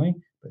personally,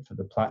 but for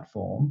the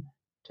platform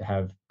to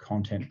have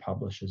content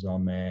publishers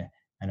on there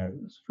and a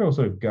real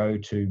sort of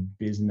go-to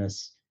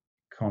business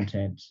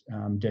content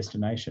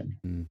destination.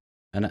 Mm.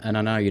 And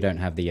I know you don't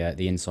have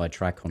the inside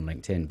track on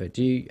LinkedIn, but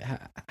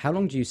how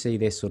long do you see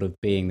this sort of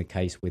being the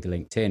case with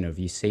LinkedIn? Have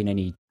you seen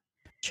any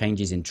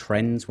changes in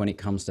trends when it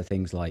comes to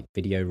things like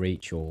video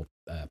reach or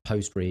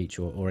post reach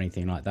or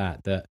anything like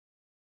that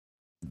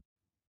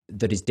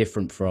that is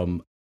different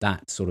from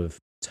that sort of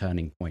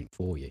turning point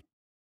for you?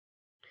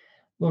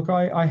 Look,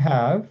 I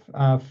have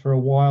for a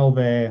while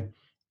there.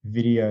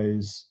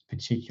 Videos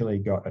particularly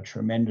got a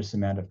tremendous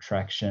amount of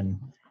traction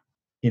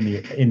in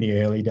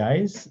the early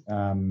days,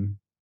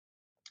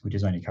 which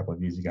is only a couple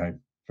of years ago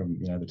from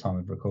the time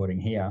of recording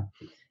here.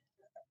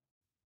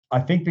 I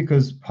think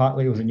because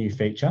partly it was a new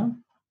feature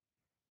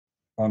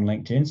on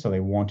LinkedIn, so they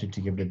wanted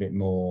to give it a bit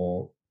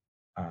more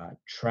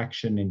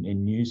traction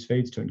in news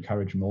feeds to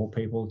encourage more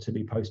people to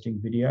be posting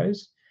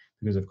videos,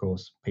 because of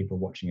course people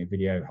watching a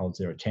video holds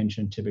their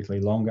attention typically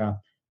longer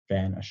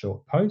than a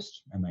short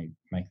post, and they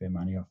make their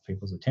money off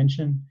people's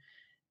attention.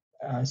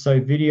 So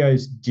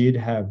videos did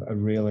have a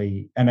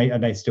really, and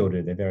they still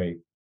do.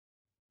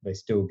 They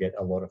still get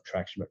a lot of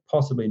traction, but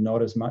possibly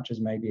not as much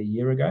as maybe a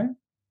year ago.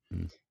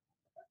 Mm.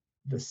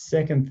 The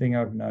second thing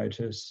I've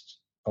noticed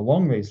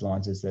along these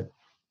lines is that,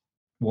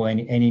 well,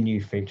 any new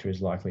feature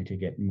is likely to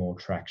get more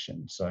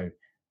traction. So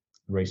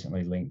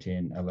recently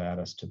LinkedIn allowed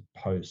us to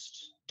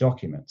post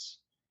documents.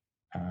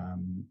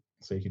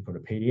 So you could put a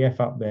PDF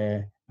up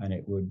there and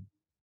it would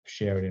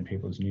share it in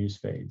people's news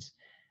feeds.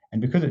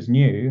 And because it's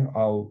new,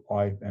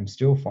 I am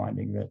still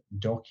finding that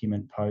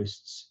document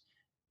posts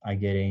are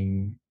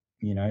getting,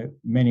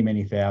 many,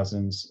 many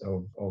thousands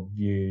of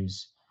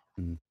views,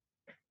 Mm.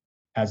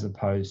 as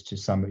opposed to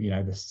some,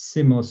 the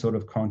similar sort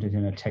of content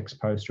in a text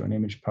post or an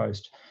image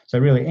post. So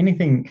really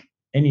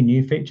any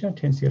new feature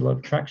tends to get a lot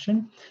of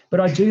traction, but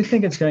I do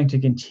think it's going to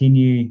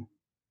continue.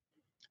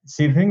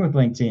 See, the thing with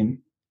LinkedIn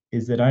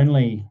is that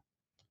only,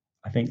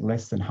 I think,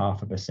 less than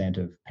 0.5%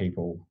 of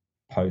people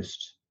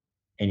post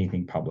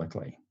anything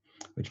publicly,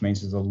 which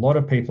means there's a lot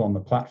of people on the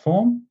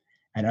platform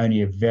and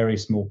only a very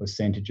small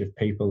percentage of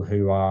people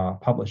who are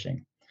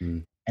publishing.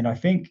 Mm. And I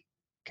think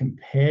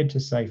compared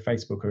to, say,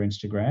 Facebook or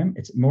Instagram,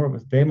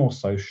 they're more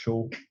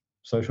social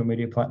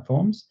media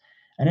platforms,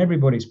 and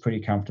everybody's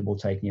pretty comfortable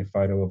taking a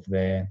photo of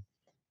their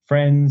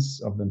friends,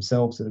 of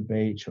themselves at a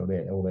beach or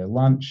their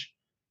lunch,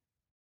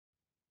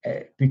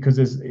 because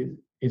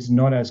it's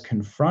not as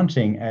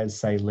confronting as,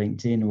 say,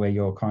 LinkedIn, where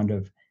you're kind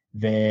of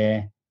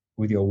there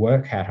with your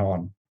work hat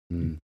on,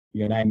 Mm.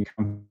 your name, your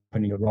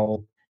company, your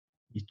role.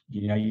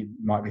 You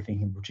might be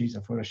thinking, well, geez,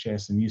 I've got to share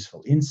some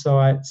useful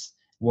insights.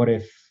 What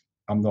if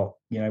I'm not,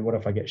 what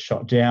if I get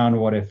shot down?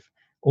 What if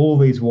all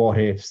these what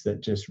ifs that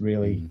just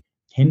really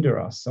hinder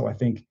us? So I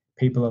think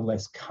people are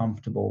less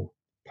comfortable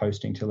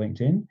posting to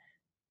LinkedIn.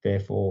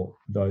 Therefore,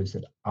 those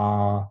that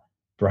are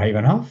brave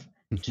enough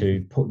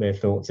to put their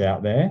thoughts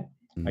out there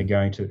are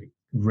going to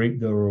reap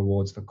the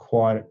rewards for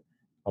quite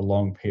a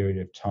long period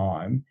of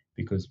time,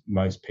 because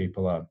most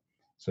people are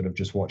sort of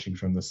just watching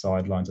from the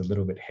sidelines, a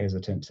little bit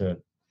hesitant to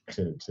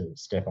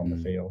step on the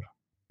field.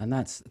 And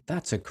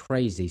that's a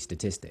crazy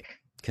statistic,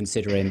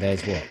 considering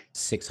there's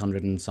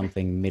 600 and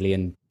something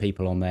million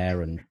people on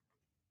there, and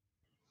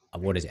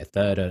what is it, a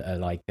third are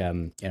like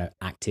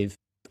active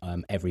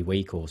every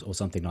week or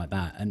something like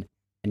that, and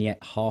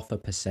yet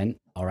 0.5%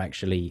 are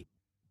actually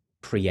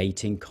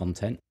creating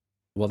content.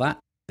 Well, that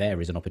there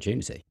is an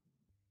opportunity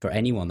for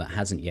anyone that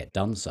hasn't yet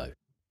done so.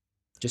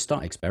 Just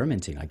start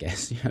experimenting, I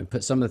guess.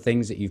 Put some of the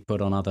things that you've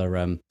put on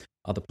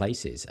other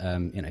places.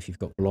 If you've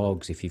got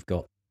blogs, if you've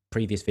got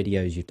previous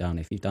videos you've done,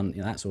 if you've done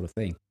that sort of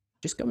thing,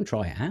 just go and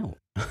try it out.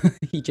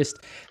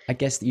 I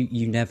guess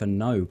you never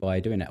know by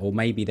doing it. Or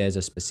maybe there's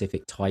a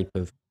specific type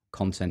of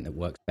content that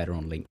works better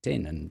on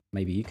LinkedIn, and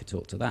maybe you could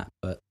talk to that.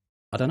 But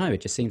I don't know.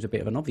 It just seems a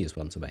bit of an obvious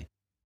one to me.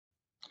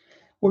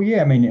 Well,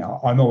 yeah. I mean,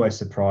 I'm always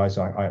surprised.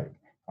 I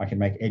can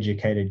make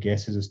educated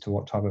guesses as to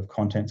what type of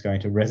content's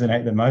going to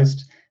resonate the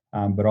most.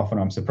 But often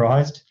I'm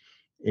surprised.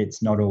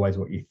 It's not always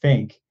what you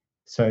think.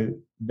 So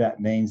that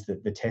means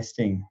that the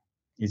testing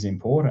is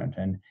important.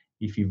 And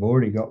if you've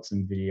already got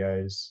some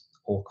videos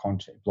or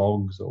content,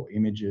 blogs or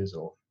images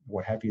or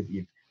what have you, that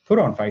you've put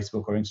on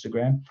Facebook or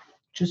Instagram,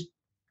 just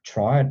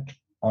try it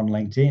on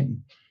LinkedIn.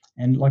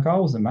 And like, I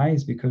was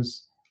amazed,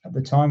 because at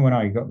the time when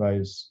I got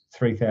those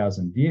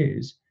 3,000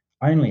 views,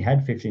 I only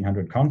had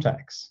 1,500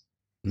 contacts.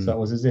 So it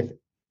was as if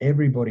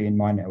everybody in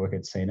my network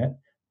had seen it,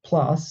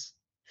 plus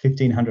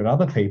 1,500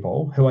 other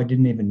people who I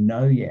didn't even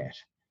know yet.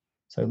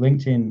 So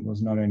LinkedIn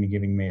was not only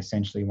giving me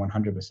essentially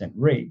 100%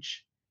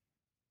 reach,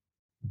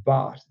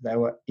 but they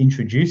were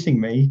introducing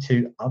me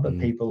to other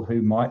people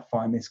who might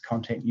find this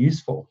content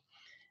useful.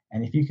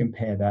 And if you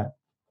compare that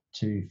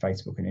to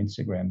Facebook and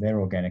Instagram, their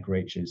organic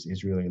reach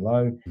is really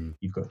low. Mm.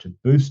 You've got to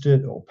boost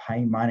it or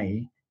pay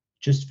money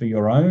just for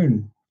your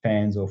own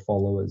fans or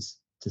followers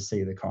to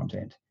see the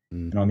content.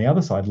 Mm. And on the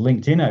other side,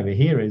 LinkedIn over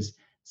here is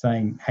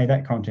saying, hey,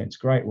 that content's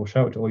great. We'll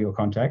show it to all your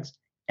contacts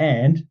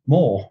and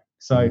more.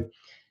 So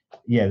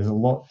yeah, there's a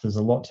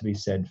lot to be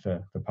said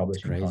for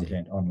publishing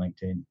content on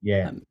LinkedIn.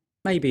 Yeah.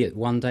 Maybe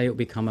one day it'll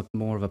become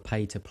more of a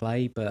pay to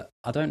play, but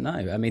I don't know.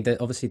 I mean,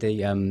 obviously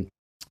the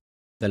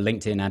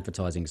LinkedIn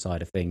advertising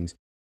side of things,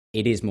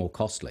 it is more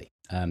costly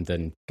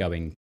than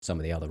going some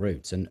of the other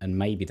routes, and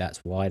maybe that's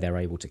why they're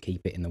able to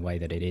keep it in the way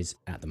that it is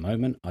at the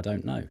moment. I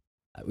don't know.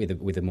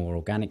 With a more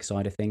organic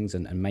side of things,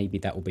 and maybe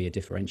that will be a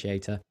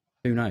differentiator.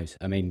 Who knows?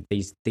 I mean,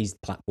 these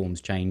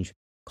platforms change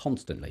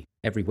constantly,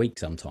 every week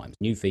sometimes,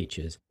 new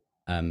features,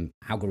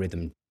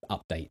 algorithm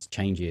updates,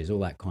 changes, all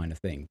that kind of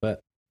thing. But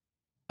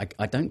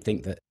I don't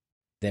think that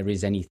there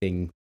is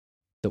anything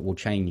that will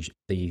change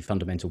the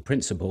fundamental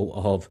principle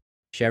of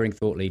sharing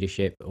thought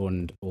leadership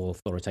and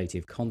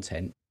authoritative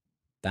content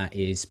that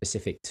is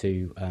specific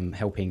to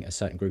helping a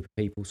certain group of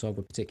people solve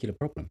a particular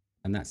problem.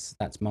 And that's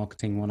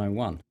marketing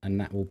 101. And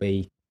that will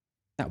be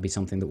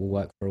something that will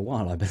work for a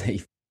while, I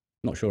believe.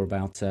 Not sure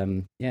about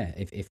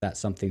if that's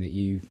something that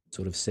you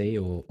sort of see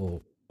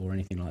or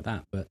anything like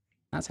that, but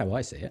that's how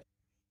I see it.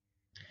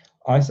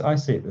 I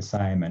see it the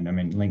same, and I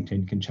mean,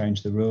 LinkedIn can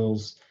change the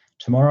rules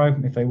tomorrow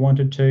if they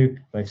wanted to.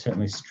 They've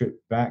certainly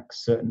stripped back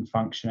certain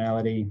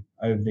functionality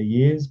over the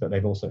years, but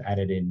they've also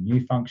added in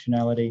new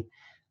functionality.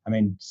 I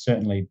mean,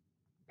 certainly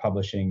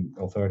publishing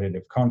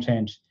authoritative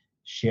content,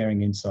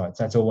 sharing insights,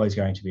 that's always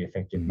going to be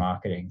effective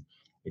marketing.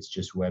 It's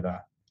just whether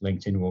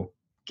LinkedIn will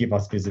give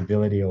us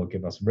visibility or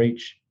give us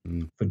reach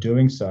for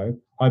doing so.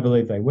 I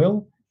believe they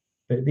will,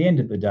 but at the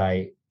end of the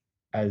day,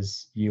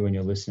 as you and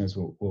your listeners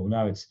will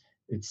know,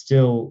 it's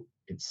still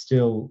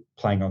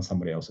playing on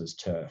somebody else's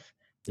turf.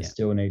 There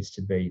still needs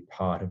to be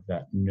part of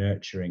that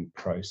nurturing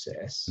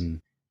process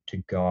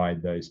to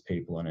guide those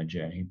people on a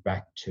journey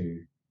back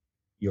to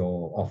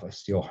your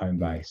office, your home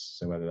base.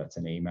 So whether that's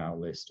an email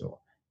list or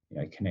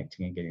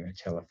connecting and getting a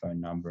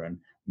telephone number and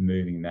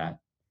moving that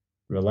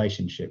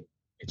relationship.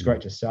 It's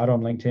great to start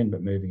on LinkedIn,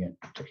 but moving it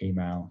to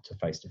email, to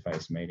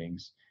face-to-face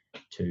meetings,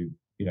 to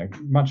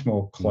much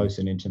more close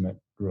and intimate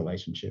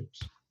relationships.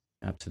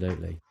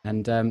 Absolutely.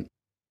 And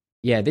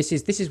this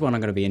is one I'm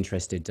going to be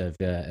interested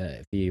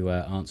for you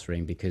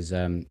answering, because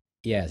a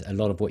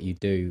lot of what you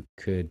do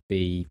could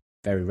be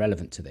very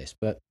relevant to this.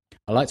 But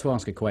I'd like to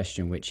ask a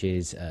question which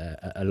is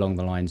along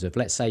the lines of,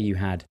 let's say you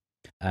had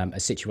a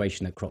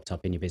situation that cropped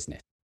up in your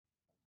business.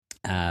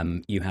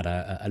 You had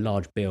a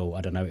large bill,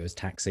 I don't know, it was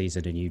tax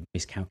season, and you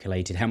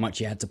miscalculated how much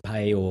you had to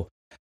pay, or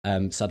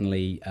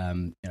suddenly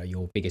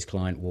your biggest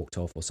client walked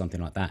off or something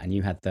like that, and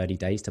you had 30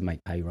 days to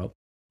make payroll,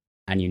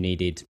 and you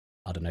needed,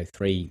 I don't know,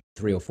 three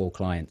or four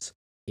clients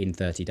in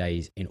 30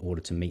 days in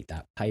order to meet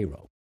that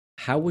payroll.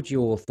 How would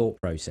your thought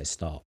process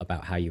start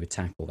about how you would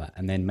tackle that?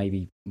 And then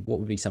maybe what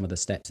would be some of the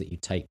steps that you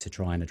take to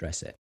try and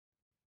address it?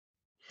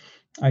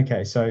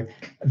 Okay, so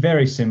a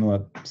very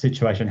similar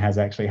situation has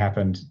actually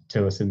happened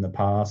to us in the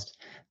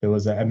past. There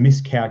was a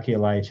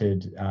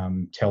miscalculated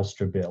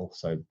Telstra bill,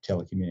 so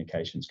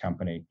telecommunications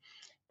company.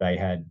 They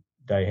had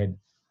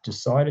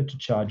decided to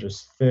charge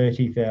us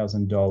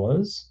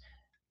 $30,000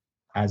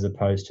 as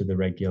opposed to the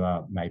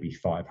regular maybe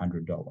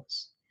 $500.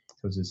 So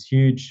it was this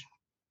huge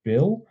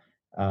bill,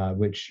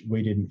 which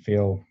we didn't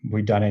feel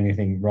we'd done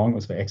anything wrong. It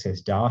was for excess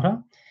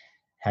data.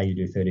 How you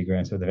do 30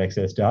 grand's worth of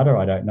excess data,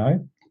 I don't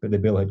know, but the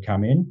bill had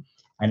come in.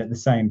 And at the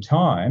same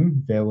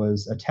time, there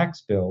was a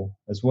tax bill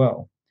as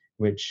well,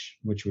 which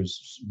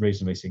was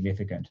reasonably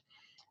significant.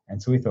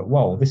 And so we thought,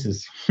 whoa, this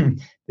is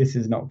this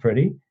is not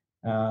pretty.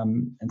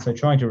 And so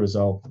trying to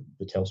resolve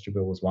the Telstra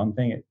bill was one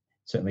thing. It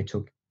certainly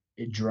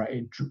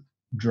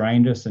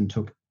drained us and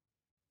took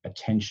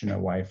attention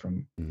away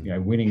from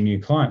winning new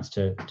clients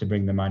to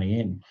bring the money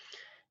in.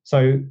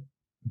 So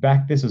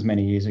this was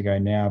many years ago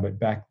now, but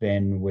back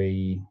then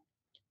we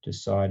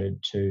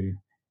decided to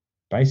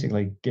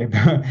basically get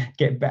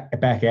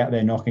back out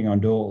there knocking on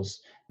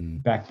doors.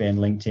 Back then,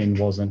 LinkedIn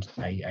wasn't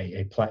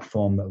a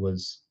platform that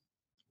was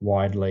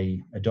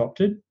widely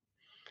adopted.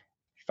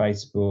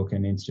 Facebook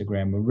and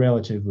Instagram were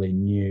relatively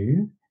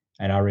new,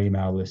 and our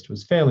email list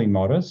was fairly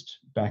modest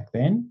back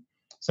then.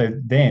 So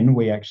then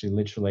we actually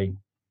literally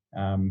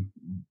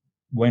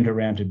went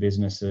around to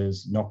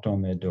businesses, knocked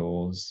on their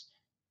doors,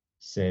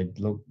 said,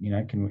 look,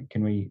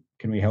 can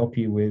we help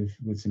you with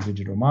some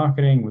digital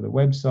marketing, with a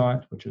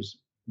website,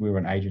 we were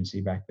an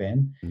agency back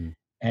then.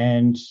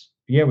 And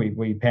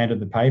we pounded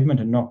the pavement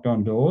and knocked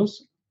on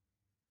doors,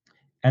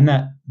 and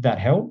that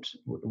helped.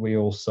 We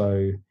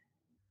also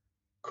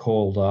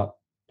called up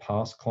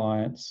past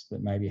clients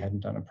that maybe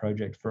hadn't done a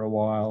project for a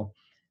while,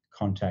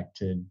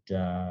 contacted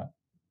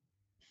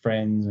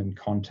friends and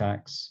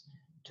contacts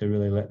to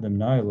really let them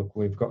know, look,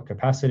 we've got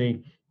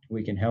capacity,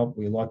 we can help,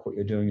 we like what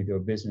you're doing with your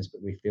business,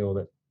 but we feel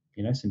that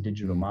some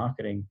digital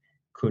marketing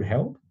could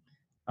help.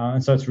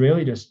 And so it's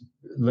really just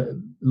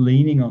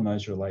leaning on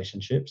those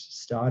relationships,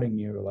 starting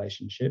new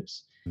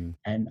relationships.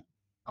 And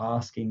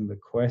asking the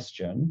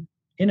question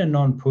in a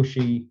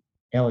non-pushy,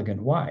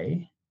 elegant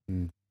way.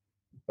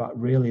 But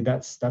really,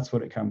 that's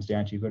what it comes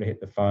down to. You've got to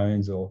hit the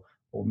phones or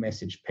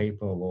message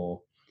people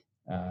or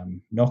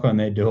knock on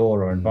their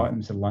door or invite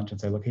them to lunch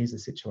and say, look, here's the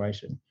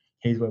situation.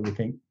 Here's where we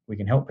think we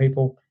can help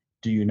people.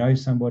 Do you know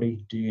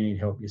somebody? Do you need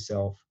help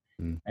yourself?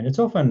 And it's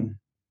often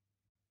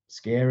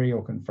scary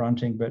or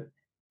confronting, but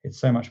it's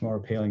so much more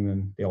appealing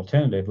than the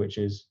alternative, which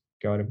is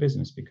go out of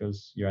business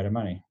because you're out of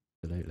money.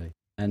 Absolutely.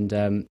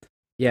 And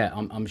yeah,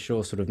 I'm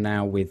sure sort of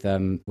now with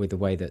the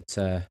way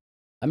that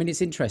I mean,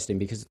 it's interesting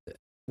because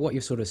what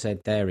you sort of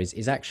said there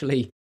is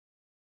actually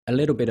a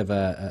little bit of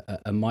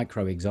a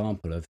micro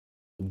example of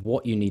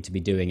what you need to be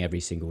doing every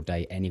single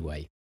day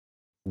anyway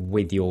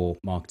with your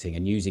marketing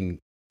and using,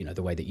 you know,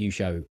 the way that you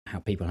show how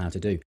people how to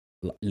do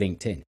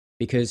LinkedIn.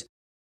 Because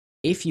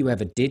if you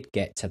ever did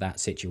get to that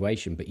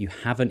situation, but you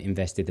haven't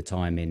invested the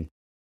time in,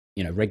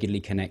 you know, regularly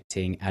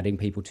connecting, adding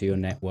people to your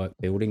network,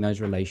 building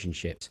those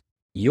relationships,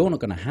 you're not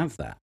going to have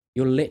that.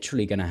 You're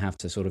literally going to have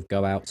to sort of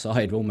go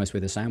outside almost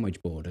with a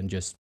sandwich board and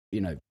just,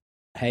 you know,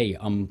 hey,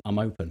 I'm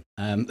open,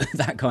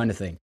 that kind of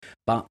thing.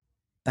 But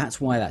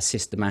that's why that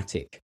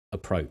systematic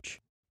approach,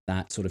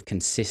 that sort of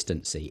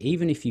consistency,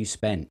 even if you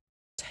spent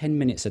 10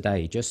 minutes a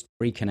day just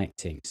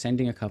reconnecting,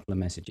 sending a couple of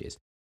messages,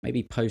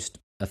 maybe post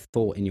a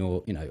thought in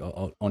your, you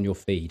know, on your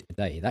feed a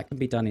day, that can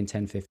be done in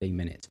 10, 15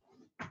 minutes.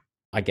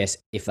 I guess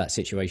if that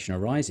situation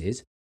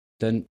arises,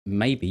 then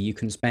maybe you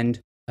can spend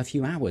a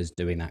few hours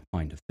doing that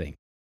kind of thing.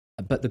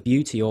 But the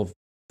beauty of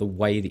the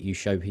way that you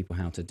show people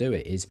how to do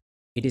it is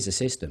a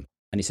system,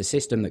 and it's a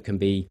system that can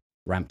be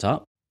ramped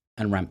up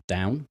and ramped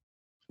down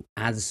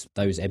as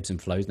those ebbs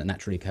and flows that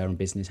naturally occur in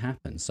business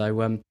happen.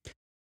 So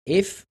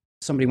if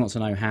somebody wants to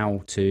know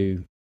how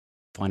to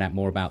find out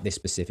more about this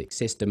specific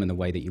system and the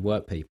way that you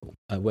work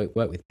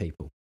with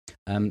people,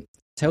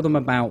 tell them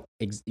about,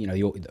 you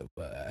know,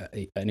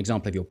 an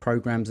example of your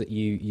programs that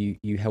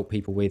you help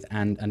people with,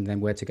 and then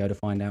where to go to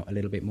find out a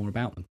little bit more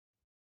about them.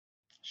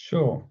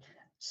 Sure.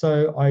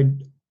 So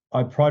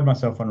I pride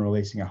myself on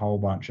releasing a whole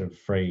bunch of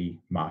free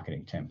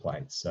marketing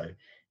templates. So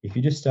if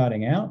you're just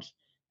starting out,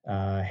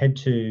 head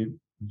to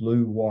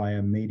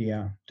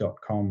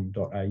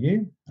bluewiremedia.com.au,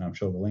 and I'm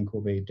sure the link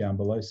will be down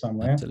below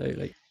somewhere.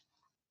 Absolutely.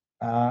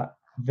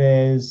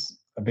 There's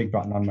a big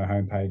button on my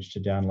homepage to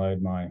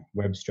download my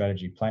web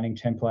strategy planning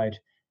template,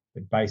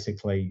 but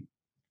basically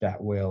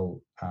that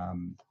will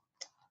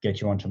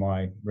get you onto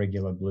my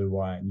regular Blue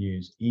Wire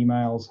news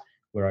emails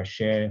where I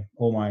share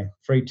all my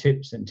free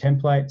tips and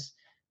templates.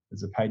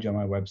 There's a page on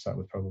my website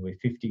with probably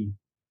 50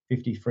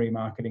 free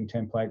marketing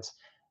templates.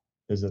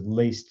 There's at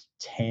least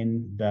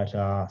 10 that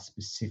are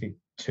specific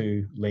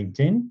to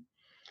LinkedIn.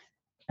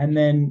 And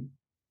then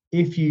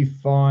if you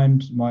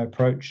find my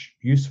approach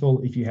useful,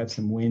 if you have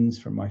some wins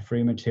from my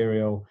free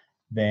material,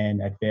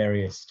 then at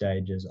various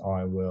stages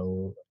I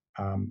will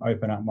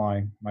open up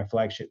my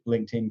flagship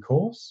LinkedIn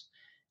course.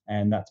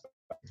 And that's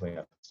basically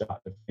a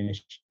start to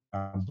finish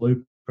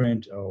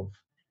blueprint of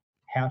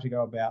how to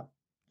go about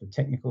the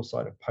technical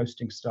side of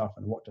posting stuff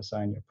and what to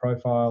say in your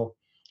profile,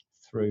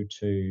 through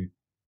to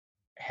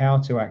how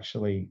to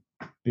actually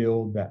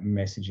build that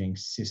messaging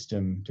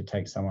system to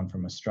take someone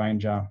from a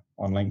stranger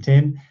on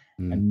LinkedIn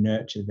and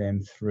nurture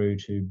them through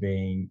to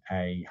being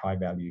a high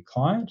value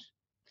client,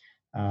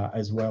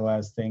 as well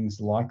as things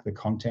like the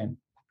content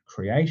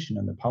creation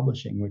and the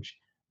publishing, which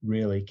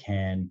really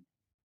can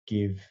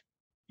give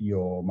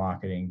your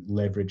marketing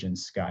leverage and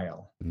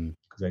scale.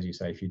 Because as you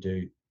say, if you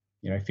do,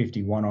 you know,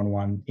 50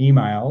 one-on-one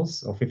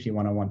emails or 50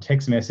 one-on-one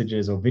text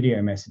messages or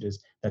video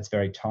messages, that's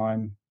very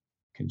time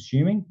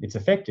consuming. It's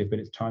effective, but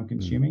it's time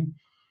consuming.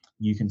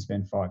 You can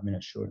spend 5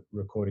 minutes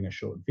recording a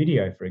short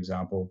video, for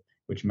example,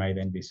 which may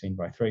then be seen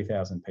by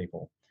 3,000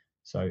 people.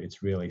 So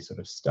it's really sort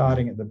of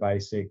starting at the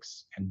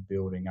basics and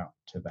building up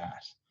to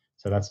that.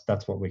 So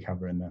that's what we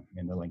cover in the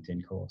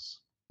LinkedIn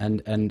course.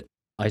 And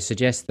I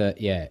suggest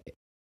that, yeah,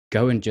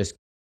 go and just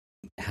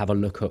have a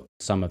look at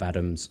some of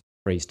Adam's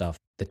free stuff,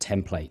 the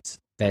templates.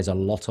 There's a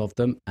lot of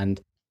them, and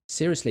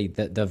seriously,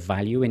 the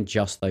value in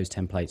just those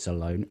templates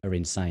alone are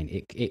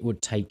insane. It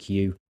would take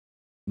you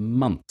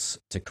months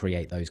to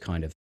create those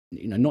kind of,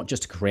 you know, not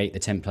just to create the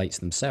templates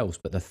themselves,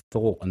 but the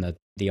thought and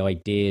the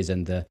ideas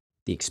and the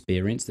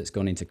experience that's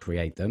gone into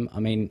create them. I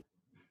mean,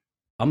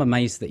 I'm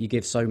amazed that you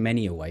give so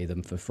many away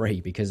them for free,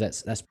 because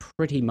that's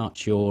pretty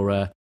much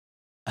your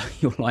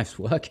life's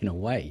work in a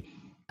way,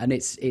 and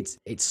it's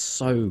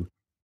so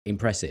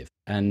impressive.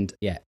 And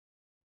yeah,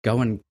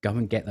 go and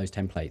get those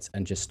templates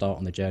and just start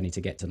on the journey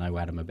to get to know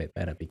Adam a bit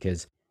better,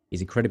 because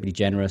he's incredibly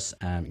generous,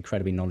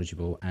 incredibly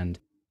knowledgeable, and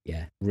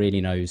yeah, really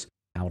knows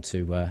how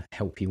to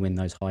help you win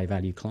those high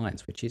value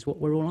clients, which is what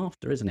we're all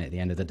after, isn't it, at the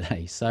end of the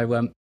day?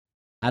 So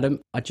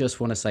Adam, I just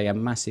want to say a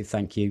massive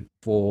thank you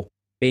for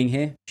being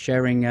here,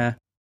 sharing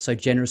so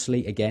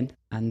generously again,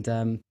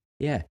 and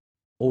yeah,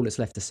 all that's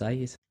left to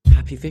say is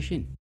happy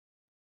fishing.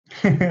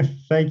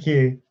 Thank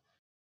you.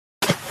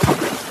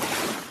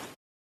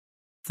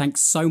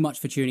 Thanks so much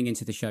for tuning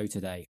into the show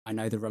today. I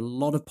know there are a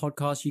lot of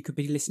podcasts you could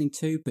be listening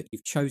to, but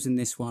you've chosen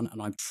this one,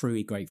 and I'm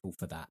truly grateful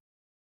for that.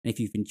 And if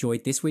you've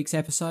enjoyed this week's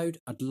episode,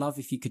 I'd love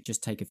if you could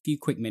just take a few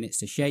quick minutes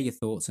to share your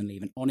thoughts and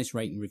leave an honest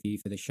rating review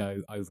for the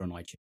show over on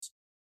iTunes.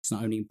 It's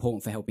not only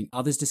important for helping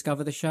others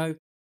discover the show,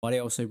 but I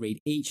also read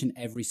each and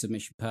every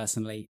submission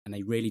personally, and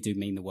they really do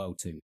mean the world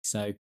to me.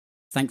 So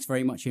thanks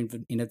very much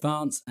in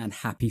advance, and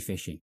happy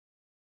fishing.